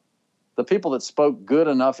like the people that spoke good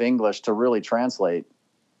enough English to really translate,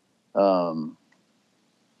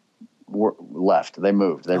 left. They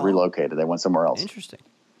moved. They relocated. They went somewhere else. Interesting.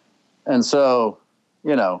 And so,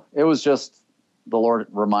 it was just the Lord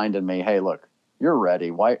reminded me, hey, look, you're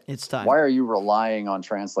ready. Why? It's time. Why are you relying on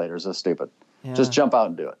translators? That's stupid. Yeah. Just jump out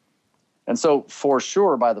and do it. And so for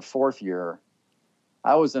sure, by the fourth year,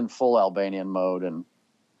 I was in full Albanian mode, and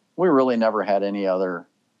we really never had any other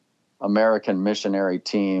American missionary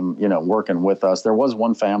team, working with us. There was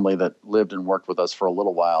one family that lived and worked with us for a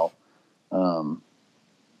little while,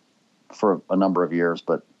 for a number of years,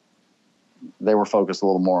 but they were focused a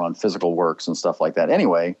little more on physical works and stuff like that.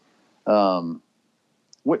 Anyway, my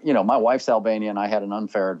wife's Albanian. I had an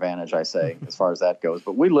unfair advantage, I say, as far as that goes.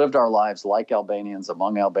 But we lived our lives like Albanians,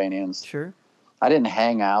 among Albanians. Sure. I didn't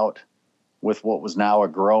hang out with what was now a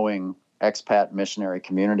growing expat missionary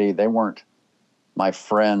community. They weren't my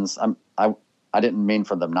friends. I didn't mean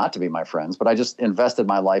for them not to be my friends, but I just invested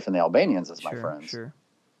my life in the Albanians as my friends. Sure.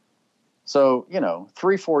 So,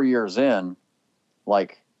 3-4 years in,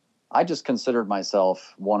 like, I just considered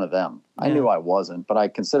myself one of them. Yeah. I knew I wasn't, but I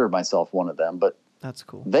considered myself one of them. But that's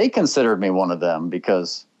cool. They considered me one of them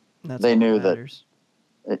because they knew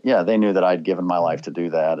they knew that I'd given my life to do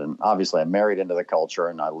that. And obviously I married into the culture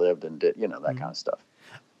and I lived and did, that kind of stuff.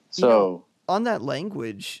 So on that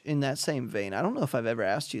language, in that same vein, I don't know if I've ever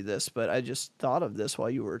asked you this, but I just thought of this while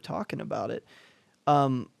you were talking about it.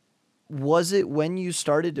 Was it when you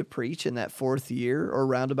started to preach in that 4th year or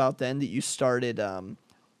roundabout then that you started,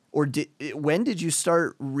 when did you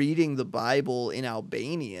start reading the Bible in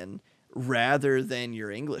Albanian rather than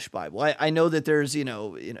your English Bible? I know that there's,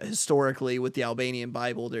 historically with the Albanian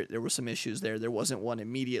Bible, there were some issues there. There wasn't one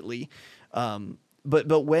immediately.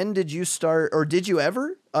 But when did you start, or did you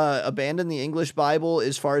ever abandon the English Bible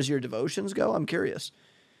as far as your devotions go? I'm curious.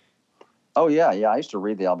 Oh, yeah. I used to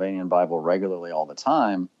read the Albanian Bible regularly all the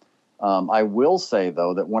time. I will say,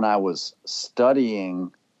 though, that when I was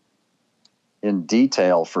studying in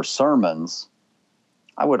detail for sermons,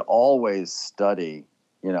 I would always study,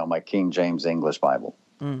 my King James English Bible,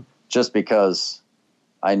 just because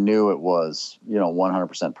I knew it was,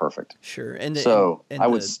 100% perfect. Sure. And I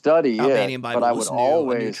would study Albanian it, Bible but I was would new,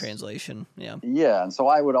 always a new translation. Yeah. Yeah. And so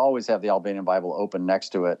I would always have the Albanian Bible open next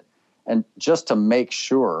to it. And just to make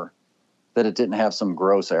sure that it didn't have some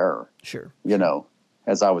gross error, sure.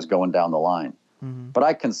 As I was going down the line. But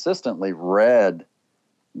I consistently read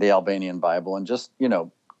the Albanian Bible and just,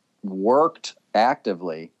 worked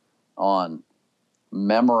actively on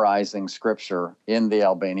memorizing scripture in the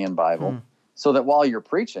Albanian Bible so that while you're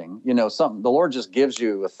preaching, the Lord just gives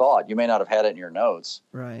you a thought. You may not have had it in your notes.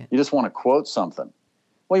 Right. You just want to quote something.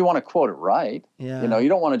 Well, you want to quote it right. Yeah. You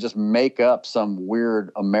don't want to just make up some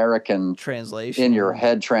weird American translation in your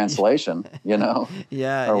head translation,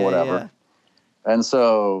 yeah, or whatever. Yeah. And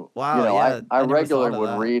so, wow, I regularly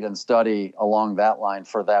would read and study along that line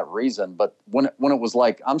for that reason. But when it was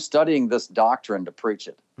like, I'm studying this doctrine to preach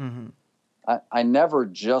it, I never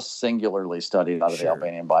just singularly studied out of the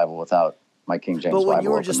Albanian Bible without my King James Bible. But when you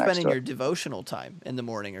were just spending your devotional time in the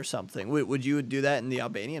morning or something, would you do that in the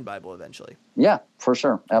Albanian Bible eventually? Yeah, for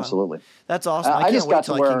sure. Absolutely. Wow. That's awesome. I can't wait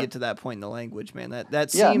till I can get to that point in the language, man. That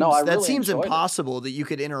seems impossible that you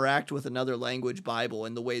could interact with another language Bible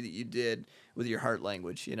in the way that you did with your heart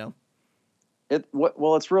language,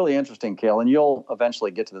 Well, it's really interesting, Cale, and you'll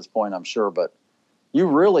eventually get to this point, I'm sure, but you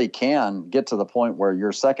really can get to the point where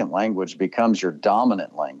your second language becomes your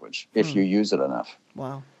dominant language if you use it enough.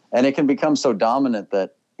 Wow. And it can become so dominant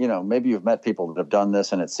that, maybe you've met people that have done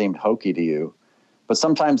this and it seemed hokey to you, but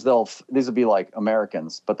sometimes these would be like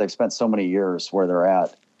Americans, but they've spent so many years where they're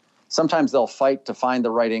at. Sometimes they'll fight to find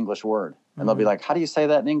the right English word and they'll be like, how do you say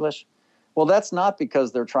that in English? Well, that's not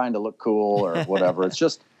because they're trying to look cool or whatever.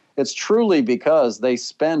 It's truly because they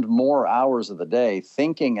spend more hours of the day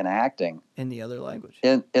thinking and acting in the other language,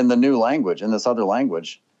 in the new language, in this other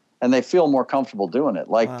language, and they feel more comfortable doing it.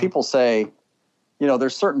 Like people say,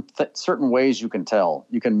 there's certain ways you can tell,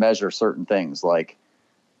 you can measure certain things. Like,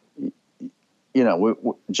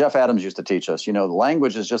 Jeff Adams used to teach us, the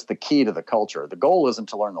language is just the key to the culture. The goal isn't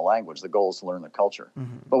to learn the language. The goal is to learn the culture.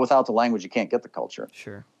 But without the language, you can't get the culture.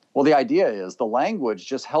 Sure. Well, the idea is the language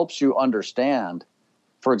just helps you understand.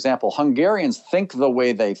 For example, Hungarians think the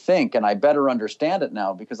way they think, and I better understand it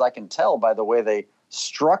now because I can tell by the way they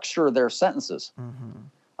structure their sentences.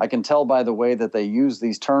 I can tell by the way that they use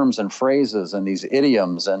these terms and phrases and these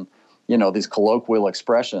idioms and, these colloquial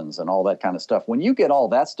expressions and all that kind of stuff. When you get all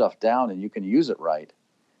that stuff down and you can use it right,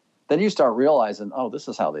 then you start realizing, oh, this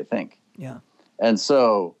is how they think. Yeah. And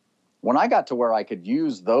so when I got to where I could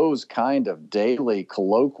use those kind of daily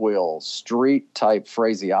colloquial street type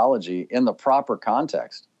phraseology in the proper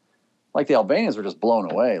context, like the Albanians were just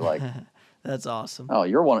blown away. Like, that's awesome. Oh,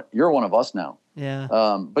 you're one of us now. Yeah.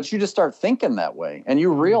 But you just start thinking that way and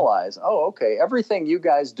you realize, oh, okay, everything you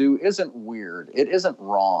guys do isn't weird. It isn't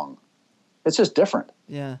wrong. It's just different.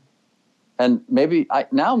 Yeah. And maybe I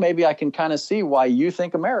can kind of see why you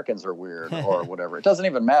think Americans are weird or whatever. It doesn't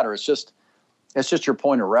even matter. It's just your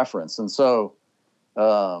point of reference. And so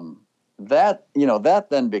that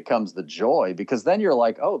then becomes the joy because then you're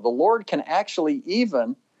like, oh, the Lord can actually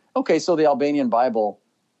so the Albanian Bible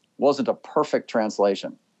wasn't a perfect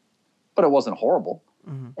translation, but it wasn't horrible.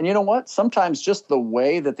 And you know what? Sometimes just the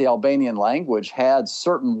way that the Albanian language had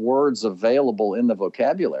certain words available in the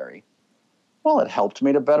vocabulary, well, it helped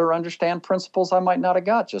me to better understand principles I might not have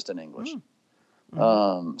got just in English.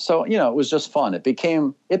 So, it was just fun. It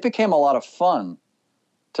became a lot of fun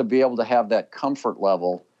to be able to have that comfort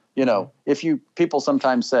level You know, people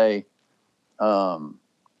sometimes say,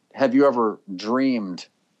 have you ever dreamed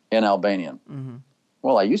in Albanian? Mm-hmm.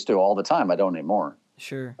 Well, I used to all the time. I don't anymore.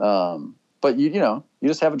 Sure. But you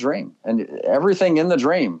just have a dream, and everything in the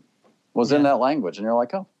dream was in that language. And you're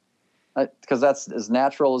like, oh, because that's as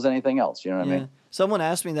natural as anything else. You know what I mean? Someone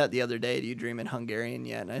asked me that the other day, do you dream in Hungarian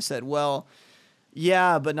yet? And I said, well,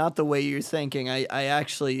 yeah, but not the way you're thinking. I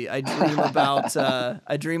dream about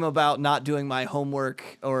I dream about not doing my homework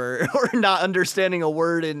or not understanding a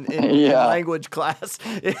word in language class.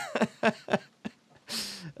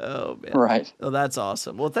 Oh man! Right. Oh, that's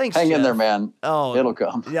awesome. Well, thanks. Hang Jeff. in there, man. Oh, it'll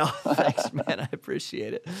come. Yeah, thanks, man. I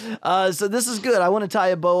appreciate it. So this is good. I want to tie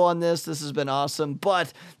a bow on this. This has been awesome.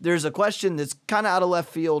 But there's a question that's kind of out of left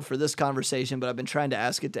field for this conversation, but I've been trying to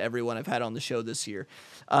ask it to everyone I've had on the show this year.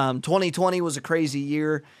 2020 was a crazy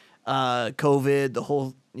year. COVID, the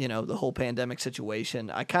whole pandemic situation.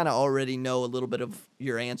 I kind of already know a little bit of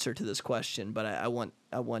your answer to this question, but I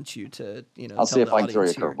want you to, I'll see if I can throw you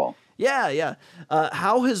a curveball. Yeah.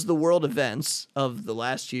 How has the world events of the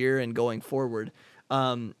last year and going forward,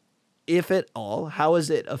 if at all, how has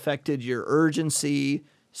it affected your urgency,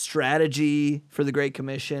 strategy for the Great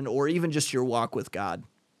Commission, or even just your walk with God?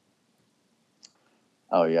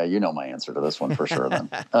 Oh yeah, you know my answer to this one for sure. Then,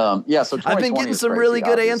 So I've been getting some really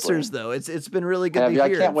good answers though. It's been really good to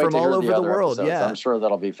hear from all over the world. Episodes. Yeah, I'm sure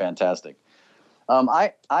that'll be fantastic.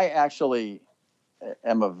 I actually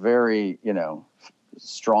am a very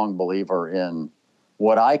strong believer in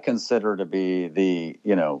what I consider to be the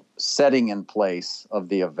setting in place of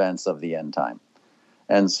the events of the end time,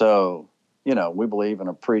 and so we believe in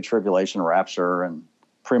a pre-tribulation rapture and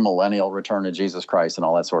premillennial return to Jesus Christ and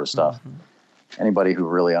all that sort of stuff. Mm-hmm. Anybody who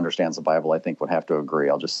really understands the Bible, I think, would have to agree.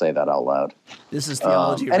 I'll just say that out loud. This is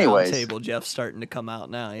Theology Roundtable. Jeff's starting to come out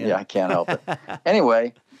now. Yeah, I can't help it.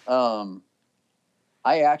 Anyway,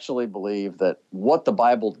 I actually believe that what the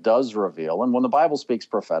Bible does reveal, and when the Bible speaks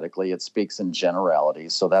prophetically, it speaks in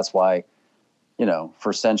generalities. So that's why,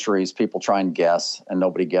 for centuries, people try and guess, and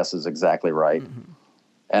nobody guesses exactly right.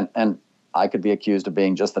 Mm-hmm. And I could be accused of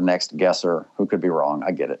being just the next guesser who could be wrong.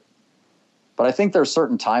 I get it. But I think there's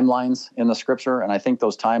certain timelines in the scripture, and I think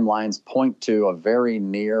those timelines point to a very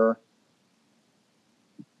near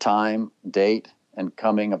time, date, and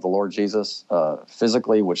coming of the Lord Jesus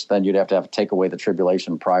physically, which then you'd have to take away the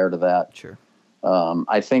tribulation prior to that. Sure.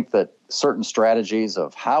 I think that certain strategies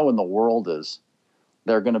of how in the world is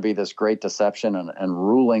there going to be this great deception and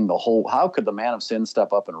ruling the whole, how could the man of sin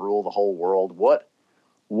step up and rule the whole world?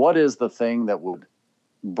 What is the thing that would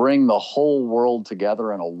bring the whole world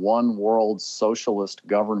together in a one world socialist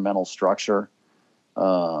governmental structure?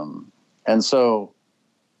 And so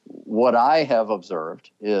what I have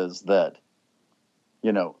observed is that,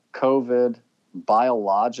 COVID,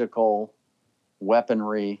 biological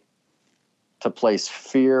weaponry to place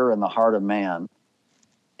fear in the heart of man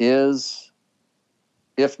is,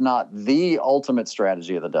 if not the ultimate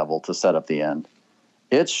strategy of the devil to set up the end,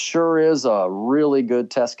 it sure is a really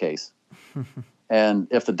good test case. And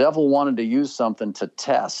if the devil wanted to use something to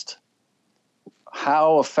test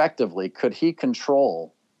how effectively could he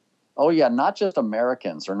control, not just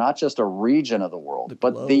Americans or not just a region of the world,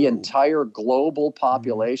 but the entire global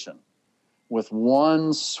population with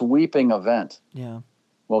one sweeping event. Yeah.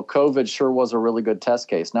 Well, COVID sure was a really good test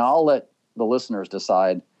case. Now I'll let the listeners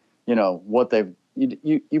decide, what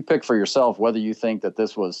you pick for yourself, whether you think that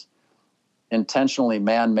this was intentionally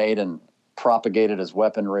man-made and propagated as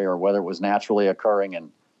weaponry or whether it was naturally occurring and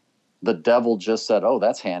the devil just said, oh,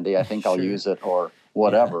 that's handy, I think I'll use it, or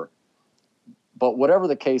whatever. Yeah. But whatever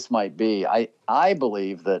the case might be, I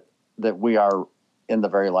believe that we are in the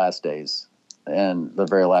very last days and the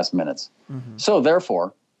very last minutes. Mm-hmm. So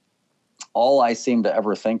therefore, all I seem to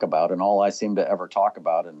ever think about and all I seem to ever talk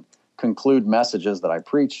about and conclude messages that I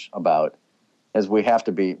preach about is we have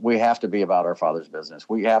to be about our Father's business.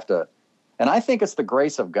 We have to. And I think it's the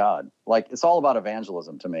grace of God. Like, it's all about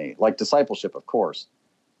evangelism to me, like discipleship, of course.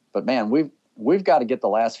 But man, we've got to get the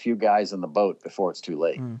last few guys in the boat before it's too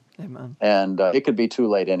late. Amen. And it could be too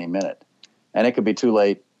late any minute. And it could be too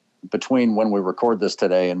late between when we record this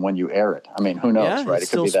today and when you air it. I mean, who knows, right? It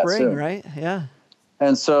could be that spring, soon. Right? Yeah.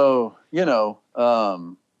 And so,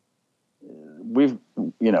 we've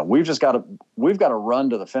just got to run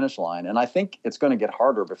to the finish line. And I think it's going to get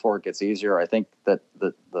harder before it gets easier. I think that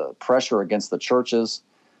the pressure against the churches,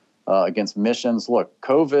 against missions, look,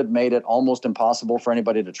 COVID made it almost impossible for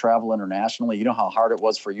anybody to travel internationally. You know how hard it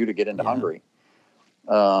was for you to get into Hungary,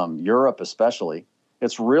 Europe especially.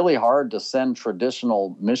 It's really hard to send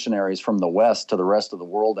traditional missionaries from the West to the rest of the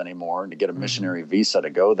world anymore and to get a missionary visa to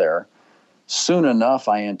go there. soon enough,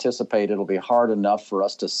 I anticipate it'll be hard enough for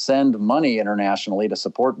us to send money internationally to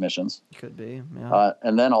support missions. Could be, yeah.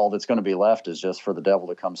 And then all that's going to be left is just for the devil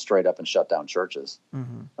to come straight up and shut down churches.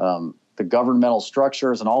 The governmental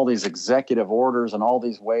structures and all these executive orders and all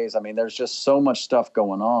these ways. I mean, there's just so much stuff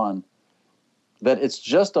going on that it's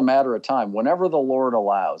just a matter of time. Whenever the Lord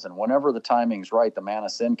allows and whenever the timing's right, the man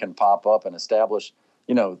of sin can pop up and establish,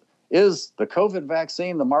 is the COVID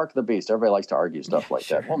vaccine the mark of the beast? Everybody likes to argue stuff like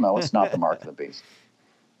that. Well, no, it's not the mark of the beast.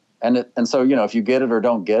 And so, if you get it or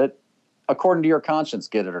don't get it, according to your conscience,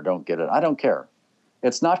 get it or don't get it. I don't care.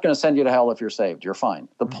 It's not going to send you to hell if you're saved. You're fine.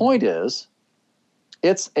 The point is,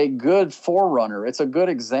 it's a good forerunner. It's a good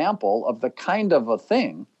example of the kind of a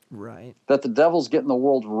thing that the devil's getting the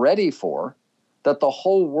world ready for, that the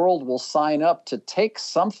whole world will sign up to take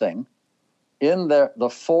something in the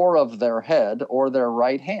fore of their head or their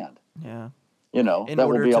right hand. Yeah. That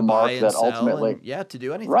will be a mark that ultimately... to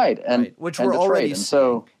do anything. Right. Which and we're already seeing.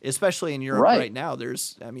 So, especially in Europe right now,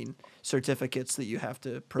 there's, certificates that you have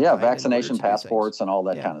to provide. Yeah, vaccination passports and all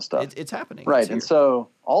that kind of stuff. It's happening. Right. And so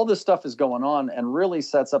all this stuff is going on and really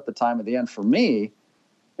sets up the time of the end. For me,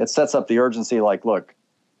 it sets up the urgency like, look,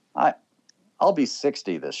 I'll be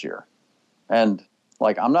 60 this year. And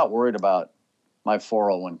I'm not worried about my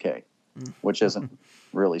 401k, which isn't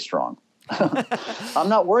really strong. I'm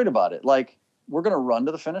not worried about it. We're going to run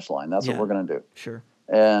to the finish line. That's what we're going to do. Sure.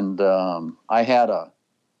 And I had a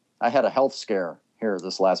health scare here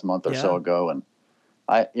this last month or so ago, and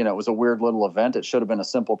it was a weird little event. It should have been a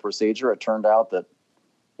simple procedure. It turned out that,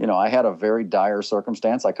 I had a very dire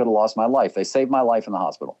circumstance. I could have lost my life. They saved my life in the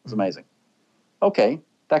hospital. It was amazing. Okay,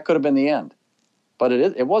 that could have been the end, but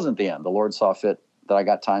it wasn't the end. The Lord saw fit that I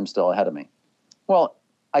got time still ahead of me. Well,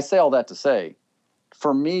 I say all that to say,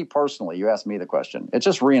 for me personally, you asked me the question. It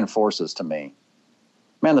just reinforces to me,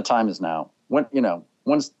 man, the time is now. When the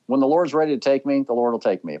Lord's ready to take me, the Lord will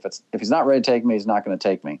take me. If he's not ready to take me, he's not going to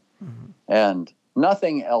take me. And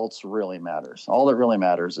nothing else really matters. All that really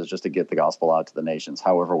matters is just to get the gospel out to the nations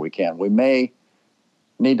however we can. We may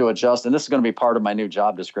need to adjust, and this is going to be part of my new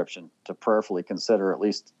job description, to prayerfully consider, at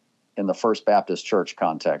least in the First Baptist Church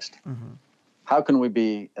context, how can we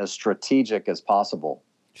be as strategic as possible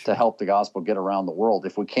to help the gospel get around the world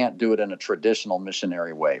if we can't do it in a traditional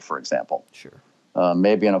missionary way, for example? Sure.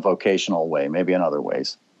 Maybe in a vocational way, maybe in other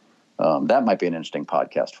ways. That might be an interesting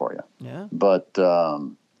podcast for you. Yeah. But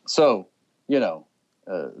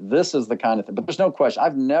this is the kind of thing. But there's no question.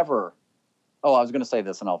 I've never. Oh, I was going to say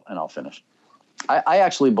this, and I'll finish. I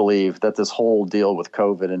actually believe that this whole deal with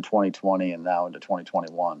COVID in 2020 and now into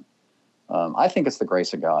 2021, I think it's the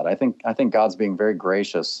grace of God. I think God's being very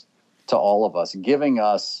gracious to all of us, giving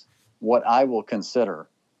us what I will consider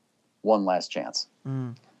one last chance.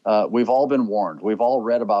 We've all been warned. We've all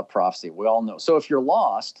read about prophecy. We all know. So if you're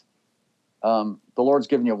lost, the Lord's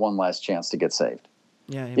given you one last chance to get saved.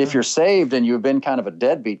 Yeah. If you're saved and you've been kind of a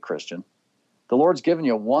deadbeat Christian, the Lord's given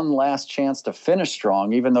you one last chance to finish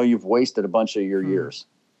strong, even though you've wasted a bunch of your years.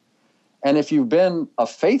 And if you've been a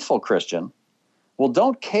faithful Christian, well,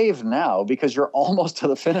 don't cave now because you're almost to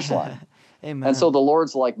the finish line. Amen. And so the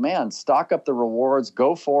Lord's like, man, stock up the rewards,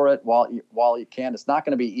 go for it while you can. It's not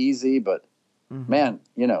going to be easy, but man,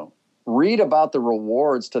 read about the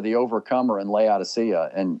rewards to the overcomer in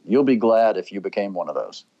Laodicea, and you'll be glad if you became one of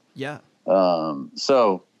those. Yeah.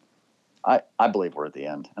 So I believe we're at the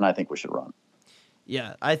end, and I think we should run.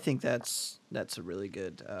 Yeah, I think that's a really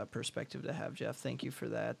good perspective to have, Jeff. Thank you for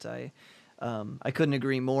that. I couldn't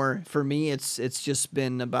agree more. For me, it's just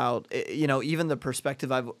been about, even the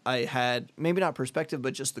perspective I had, maybe not perspective,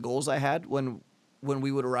 but just the goals I had when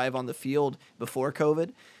we would arrive on the field before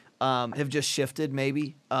COVID, have just shifted.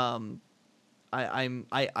 Maybe I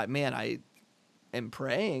am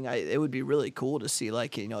praying. It would be really cool to see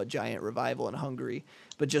a giant revival in Hungary.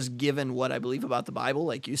 But just given what I believe about the Bible,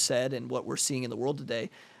 like you said, and what we're seeing in the world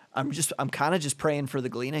today, I'm kind of just praying for the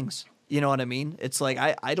gleanings. You know what I mean? It's like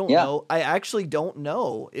I don't know. I actually don't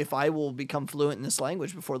know if I will become fluent in this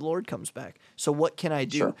language before the Lord comes back. So what can I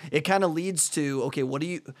do? Sure. It kind of leads to, okay, what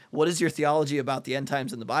is your theology about the end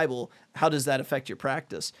times in the Bible? How does that affect your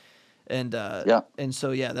practice? And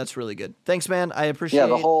so that's really good. Thanks, man. I appreciate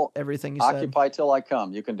the whole everything you said. Occupy till I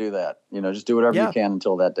come. You can do that. Just do whatever you can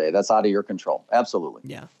until that day. That's out of your control. Absolutely.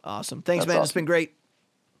 Yeah. Awesome. Thanks, man. Awesome. It's been great.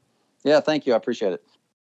 Yeah. Thank you. I appreciate it.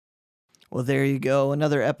 Well, there you go.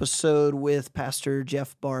 Another episode with Pastor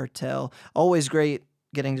Jeff Bartell. Always great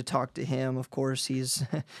getting to talk to him. Of course, he's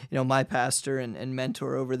my pastor and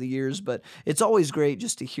mentor over the years, but it's always great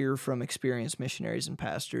just to hear from experienced missionaries and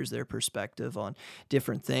pastors, their perspective on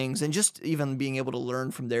different things, and just even being able to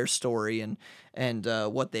learn from their story and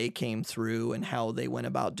what they came through and how they went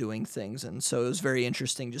about doing things. And so it was very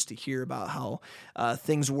interesting just to hear about how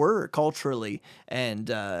things were culturally and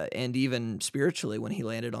even spiritually when he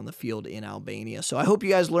landed on the field in Albania. So I hope you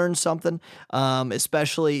guys learned something,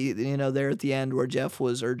 especially there at the end where Jeff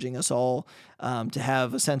was urging us all to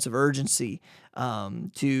have a sense of urgency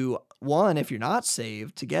to, one, if you're not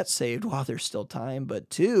saved, to get saved while there's still time, but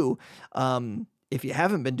two, if you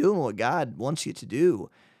haven't been doing what God wants you to do,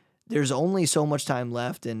 there's only so much time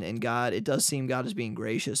left, and God, it does seem God is being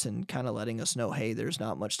gracious and kind of letting us know, hey, there's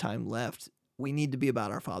not much time left. We need to be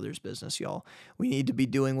about our Father's business, y'all. We need to be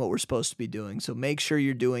doing what we're supposed to be doing. So make sure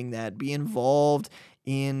you're doing that. Be involved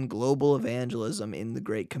in global evangelism in the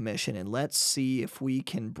Great Commission, and let's see if we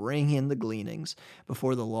can bring in the gleanings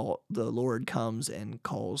before the Lord comes and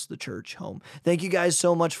calls the church home. Thank you guys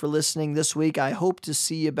so much for listening this week. I hope to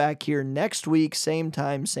see you back here next week, same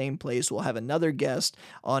time, same place. We'll have another guest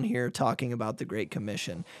on here talking about the Great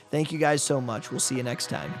Commission. Thank you guys so much. We'll see you next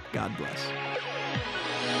time. God bless.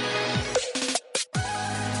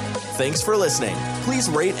 Thanks for listening. Please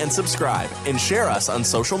rate and subscribe and share us on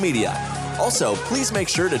social media. Also, please make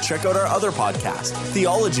sure to check out our other podcast,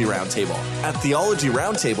 Theology Roundtable, at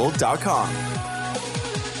theologyroundtable.com.